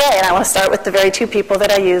today, and I want to start with the very 2 people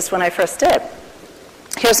that I used when I first did.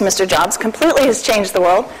 Here's Mr. Jobs. Completely has changed the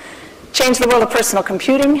world. Changed the world of personal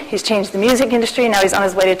computing. He's changed the music industry. Now he's on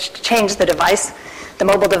his way to change the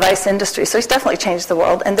mobile device industry. So he's definitely changed the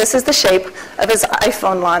world. And this is the shape of his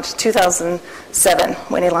iPhone launch, 2007,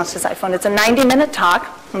 when he launched his iPhone. It's a 90-minute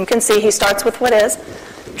talk. You can see he starts with what is,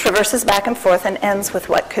 traverses back and forth, and ends with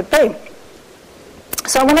what could be.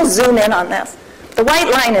 So I want to zoom in on this. The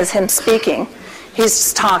white line is him speaking.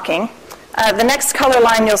 He's talking. The next color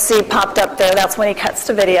line you'll see popped up there, that's when he cuts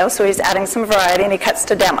to video, so he's adding some variety, and he cuts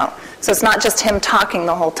to demo. So it's not just him talking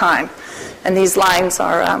the whole time. And these lines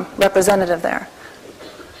are representative there.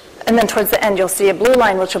 And then towards the end, you'll see a blue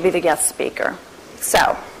line, which will be the guest speaker.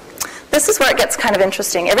 So this is where it gets kind of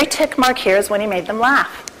interesting. Every tick mark here is when he made them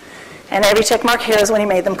laugh. And every tick mark here is when he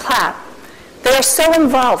made them clap. They are so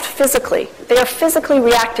involved physically. They are physically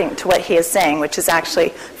reacting to what he is saying, which is actually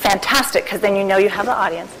fantastic, because then you know you have the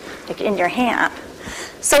audience like in your hand.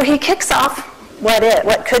 So he kicks off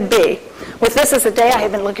what could be. With this as a day I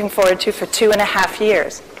have been looking forward to for 2.5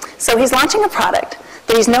 years. So he's launching a product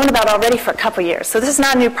that he's known about already for a couple years. So this is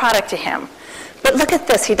not a new product to him. But look at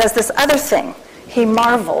this. He does this other thing. He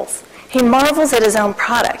marvels. He marvels at his own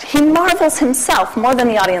product. He marvels himself more than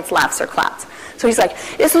the audience laughs or claps. So he's like,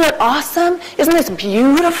 isn't it awesome? Isn't this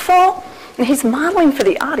beautiful? And he's modeling for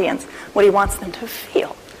the audience what he wants them to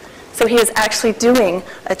feel. So he is actually doing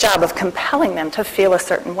a job of compelling them to feel a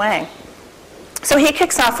certain way. So he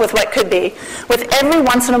kicks off with what could be, with every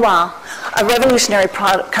once in a while, a revolutionary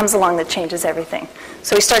product comes along that changes everything.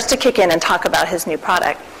 So he starts to kick in and talk about his new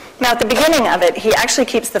product. Now at the beginning of it, he actually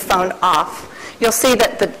keeps the phone off. You'll see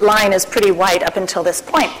that the line is pretty white up until this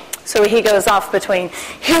point. So he goes off between,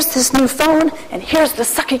 here's this new phone, and here's the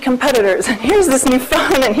sucky competitors, and here's this new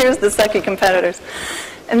phone, and here's the sucky competitors.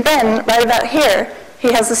 And then, right about here,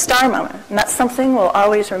 he has a star moment, and that's something we'll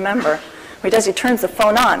always remember. What he does, he turns the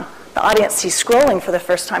phone on. The audience sees scrolling for the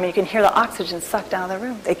first time, and you can hear the oxygen sucked out of the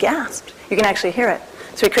room. They gasped. You can actually hear it.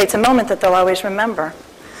 So he creates a moment that they'll always remember.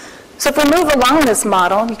 So if we move along this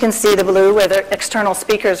model, you can see the blue where the external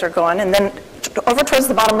speakers are going, and then over towards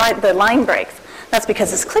the bottom right, the line breaks. That's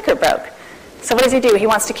because his clicker broke. So what does he do? He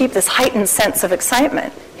wants to keep this heightened sense of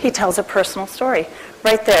excitement. He tells a personal story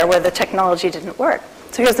right there where the technology didn't work.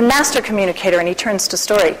 So here's the master communicator, and he turns to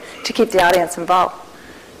story to keep the audience involved.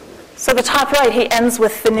 So the top right, he ends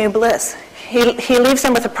with the new bliss. He leaves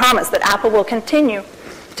them with a promise that Apple will continue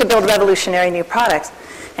to build revolutionary new products.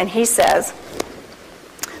 And he says,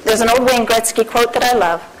 there's an old Wayne Gretzky quote that I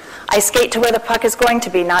love. I skate to where the puck is going to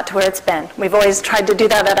be, not to where it's been. We've always tried to do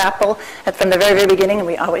that at Apple from the very, very beginning, and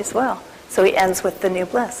we always will. So he ends with the new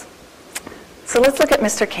bliss. So let's look at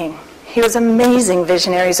Mr. King. He was an amazing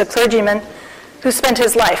visionary. He's a clergyman who spent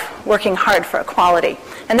his life working hard for equality.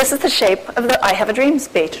 And this is the shape of the I Have a Dream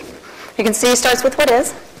speech. You can see he starts with what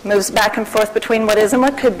is, moves back and forth between what is and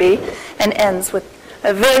what could be, and ends with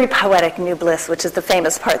a very poetic new bliss, which is the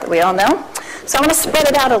famous part that we all know. So I'm going to spread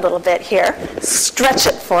it out a little bit here, stretch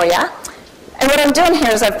it for you. And what I'm doing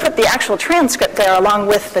here is I've put the actual transcript there along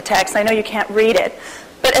with the text. I know you can't read it.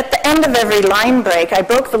 But at the end of every line break, I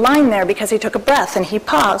broke the line there because he took a breath and he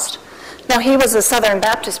paused. Now, he was a Southern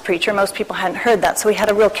Baptist preacher. Most people hadn't heard that. So he had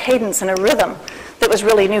a real cadence and a rhythm that was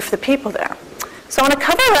really new for the people there. So I want to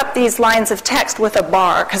cover up these lines of text with a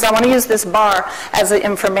bar because I want to use this bar as an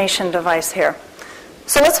information device here.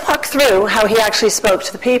 So let's walk through how he actually spoke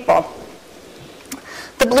to the people.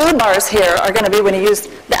 The blue bars here are going to be when he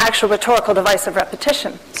used the actual rhetorical device of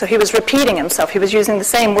repetition. So he was repeating himself. He was using the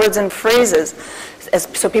same words and phrases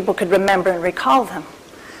so people could remember and recall them.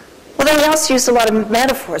 Well, then he also used a lot of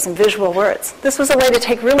metaphors and visual words. This was a way to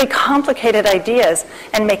take really complicated ideas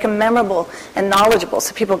and make them memorable and knowledgeable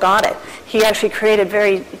so people got it. He actually created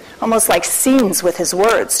very, almost like scenes with his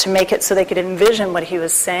words to make it so they could envision what he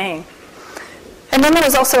was saying. And then there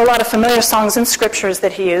was also a lot of familiar songs and scriptures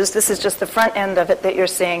that he used. This is just the front end of it that you're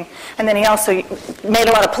seeing. And then he also made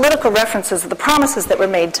a lot of political references of the promises that were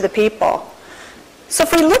made to the people. So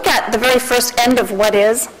if we look at the very first end of what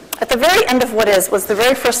is, at the very end of what is was the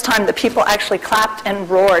very first time the people actually clapped and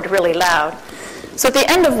roared really loud. So at the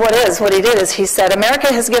end of what is, what he did is he said,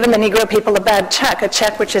 America has given the Negro people a bad check, a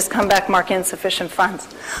check which has come back marking insufficient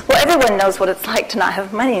funds. Well, everyone knows what it's like to not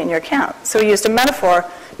have money in your account. So he used a metaphor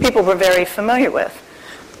people were very familiar with.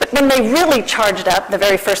 But when they really charged up, the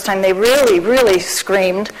very first time they really, really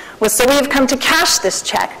screamed, was, so we have come to cash this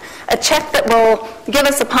check, a check that will give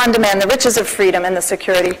us upon demand the riches of freedom and the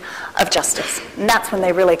security of justice. And that's when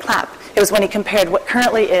they really clapped. It was when he compared what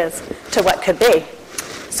currently is to what could be.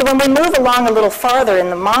 So when we move along a little farther in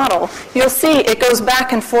the model, you'll see it goes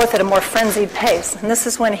back and forth at a more frenzied pace. And this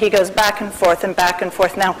is when he goes back and forth and back and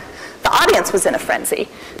forth. Now, the audience was in a frenzy.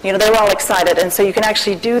 You know, they were all excited. And so you can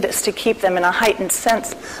actually do this to keep them in a heightened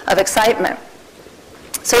sense of excitement.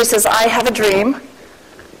 So he says, I have a dream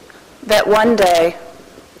that one day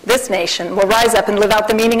this nation will rise up and live out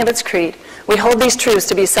the meaning of its creed. We hold these truths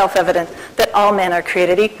to be self-evident, that all men are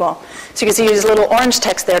created equal. So you can see he used a little orange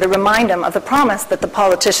text there to remind him of the promise that the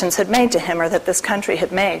politicians had made to him or that this country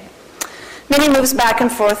had made. Then he moves back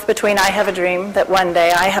and forth between I have a dream that one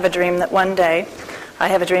day, I have a dream that one day, I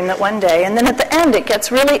have a dream that one day. And then at the end, it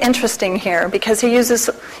gets really interesting here because he uses,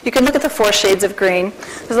 you can look at the 4 shades of green.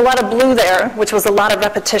 There's a lot of blue there, which was a lot of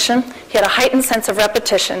repetition. He had a heightened sense of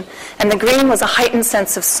repetition. And the green was a heightened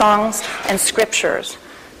sense of songs and scriptures.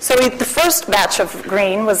 So the first batch of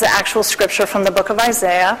green was the actual scripture from the book of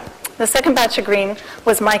Isaiah. The second batch of green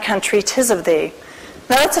was My Country, 'Tis of Thee.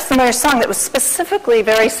 Now that's a familiar song that was specifically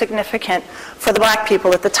very significant for the black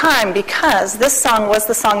people at the time because this song was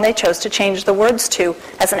the song they chose to change the words to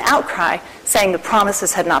as an outcry saying the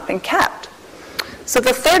promises had not been kept. So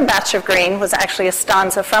the third batch of green was actually a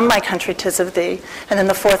stanza from My Country 'Tis of Thee, and then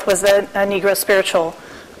the fourth was the Negro spiritual,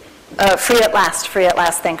 free at last,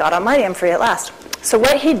 thank God Almighty, I'm free at last. So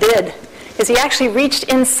what he did is he actually reached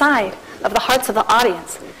inside of the hearts of the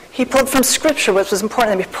audience. He pulled from scripture, which was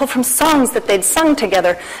important, and he pulled from songs that they'd sung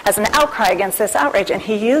together as an outcry against this outrage, and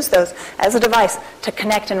he used those as a device to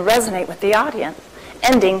connect and resonate with the audience,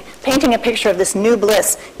 painting a picture of this new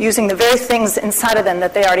bliss, using the very things inside of them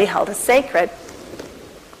that they already held as sacred.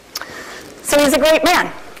 So he's a great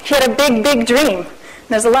man. He had a big, big dream. And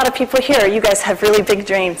there's a lot of people here, you guys have really big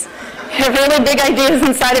dreams. You have really big ideas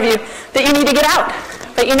inside of you that you need to get out.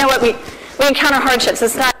 But you know what, we encounter hardships.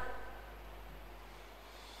 It's not.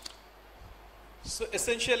 So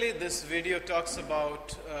essentially this video talks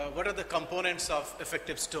about what are the components of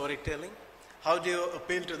effective storytelling, how do you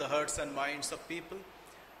appeal to the hearts and minds of people,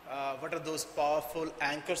 what are those powerful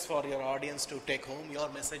anchors for your audience to take home your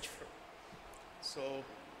message from. So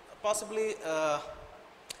possibly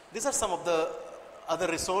these are some of the other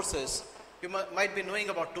resources. You might be knowing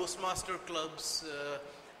about Toastmaster clubs.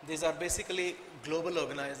 These are basically global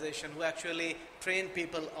organizations who actually train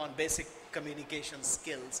people on basic communication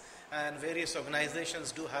skills, and various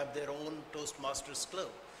organizations do have their own Toastmasters club.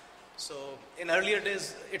 So in earlier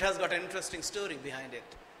days, it has got an interesting story behind it.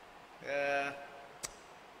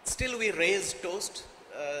 Still we raise toast.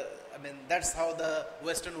 I mean, that's how the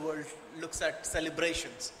Western world looks at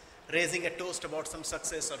celebrations, raising a toast about some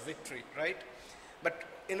success or victory, right? But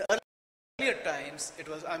in earlier times, it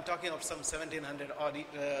was, I'm talking of some 1700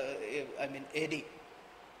 AD.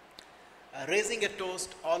 Raising a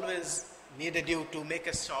toast always needed you to make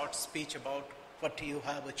a short speech about what you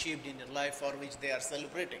have achieved in your life for which they are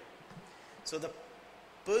celebrating. So the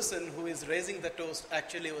person who is raising the toast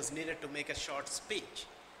actually was needed to make a short speech.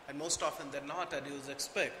 And most often than not, as you would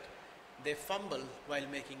expect, they fumble while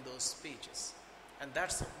making those speeches. And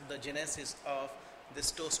that's the genesis of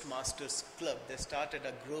this Toastmasters club. They started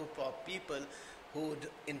a group of people who would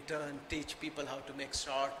in turn teach people how to make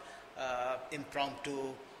short,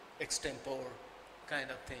 impromptu, extempore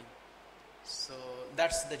kind of thing. So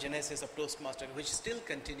that's the genesis of Toastmasters, which still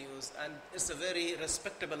continues, and it's a very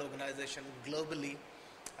respectable organization globally,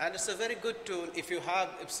 and it's a very good tool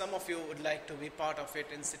if some of you would like to be part of it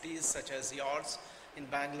in cities such as yours, in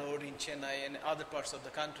Bangalore, in Chennai, and other parts of the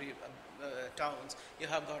country, towns. You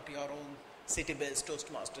have got your own city-based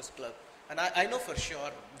Toastmasters club. And I know for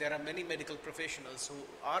sure there are many medical professionals who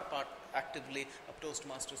are part actively of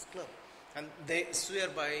Toastmasters club, and they swear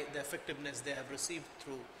by the effectiveness they have received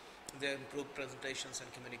through their improved presentations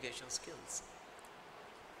and communication skills.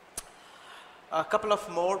 A couple of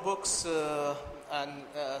more books and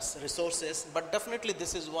resources, but definitely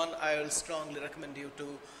this is one I will strongly recommend you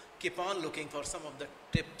to keep on looking for some of the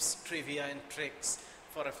tips, trivia and tricks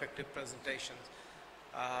for effective presentations.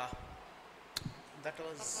 That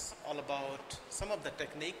was all about some of the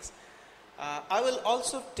techniques. I will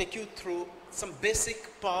also take you through some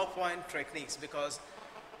basic PowerPoint techniques, because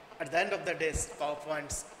at the end of the day,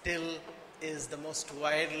 PowerPoint still is the most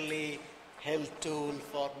widely held tool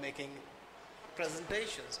for making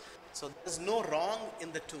presentations. So there's no wrong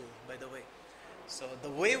in the tool, by the way. So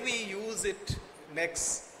the way we use it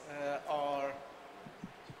makes or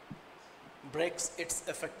breaks its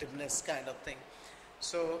effectiveness kind of thing.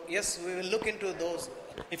 So yes, we will look into those.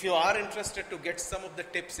 If you are interested to get some of the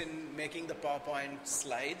tips in making the PowerPoint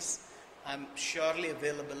slides, I'm surely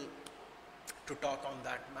available to talk on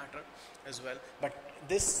that matter as well. But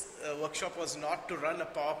this workshop was not to run a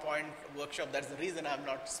PowerPoint workshop. That's the reason I'm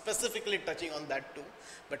not specifically touching on that too.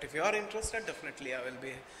 But if you are interested, definitely I will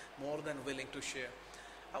be more than willing to share.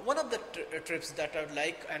 One of the tips that I would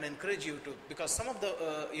like and encourage you to, because some of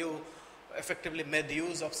the you effectively made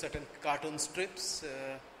use of certain cartoon strips,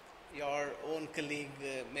 your own colleague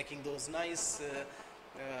making those nice,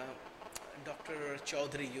 Dr.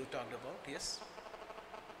 Chaudhary you talked about, yes?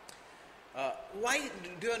 Why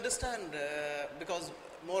do you understand? Because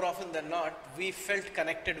more often than not, we felt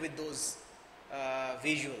connected with those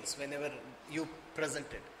visuals whenever you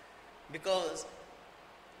presented, because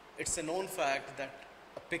it's a known fact that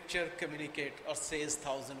a picture communicates or says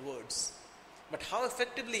 1,000 words. But how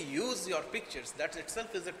effectively use your pictures, that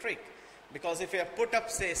itself is a trick. Because if you have put up,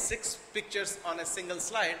 say, 6 pictures on a single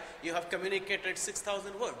slide, you have communicated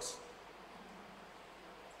 6,000 words.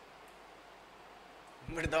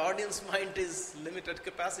 But the audience mind is limited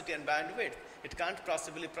capacity and bandwidth. It can't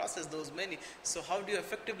possibly process those many. So how do you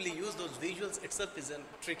effectively use those visuals itself is a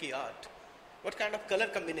tricky art. What kind of color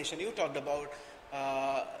combination? You talked about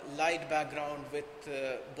light background with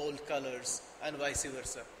bold colors and vice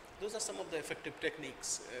versa. Those are some of the effective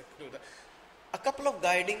techniques. A couple of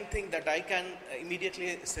guiding things that I can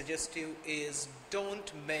immediately suggest you is don't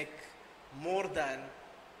make more than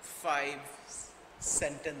 5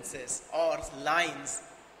 sentences or lines.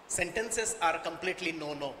 Sentences are completely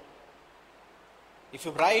no-no. If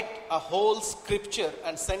you write a whole scripture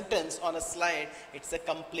and sentence on a slide, it's a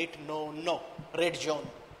complete no-no, red zone.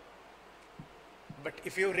 But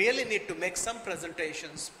if you really need to make some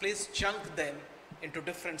presentations, please chunk them into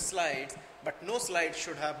different slides, but no slide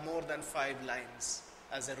should have more than 5 lines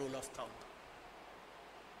as a rule of thumb.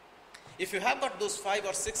 If you have got those 5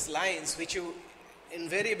 or 6 lines which you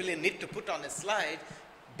invariably need to put on a slide,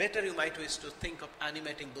 better you might wish to think of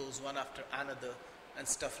animating those one after another and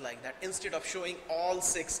stuff like that, instead of showing all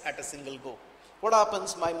 6 at a single go. What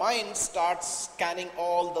happens? My mind starts scanning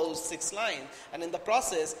all those 6 lines, and in the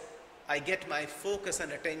process, I get my focus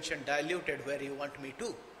and attention diluted where you want me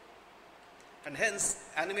to. And hence,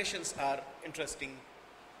 animations are interesting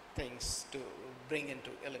things to bring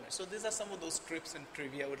into elements. So these are some of those trips and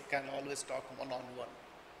trivia we can always talk one-on-one.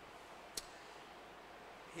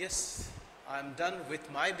 Yes, I'm done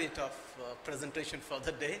with my bit of presentation for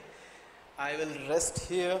the day. I will rest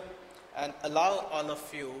here and allow all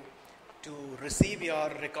of you to receive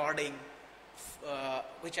your recording,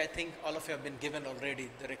 which I think all of you have been given already,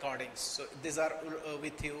 the recordings. So these are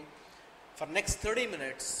with you. For next 30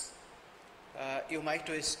 minutes, you might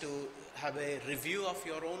wish to have a review of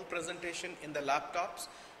your own presentation in the laptops.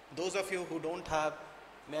 Those of you who don't have,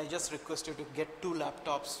 may I just request you to get 2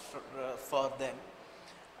 laptops for them.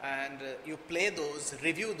 And you play those,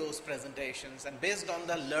 review those presentations, and based on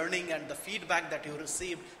the learning and the feedback that you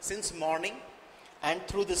received since morning and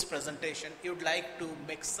through this presentation, you'd like to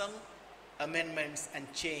make some amendments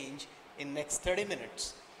and change in next 30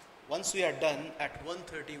 minutes. Once we are done, at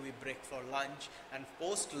 1:30 we break for lunch, and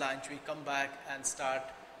post lunch we come back and start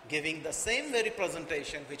giving the same very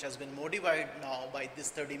presentation which has been modified now by this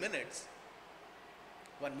 30 minutes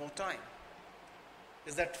one more time.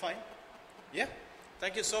 Is that fine? Yeah?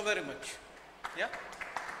 Thank you so very much. Yeah?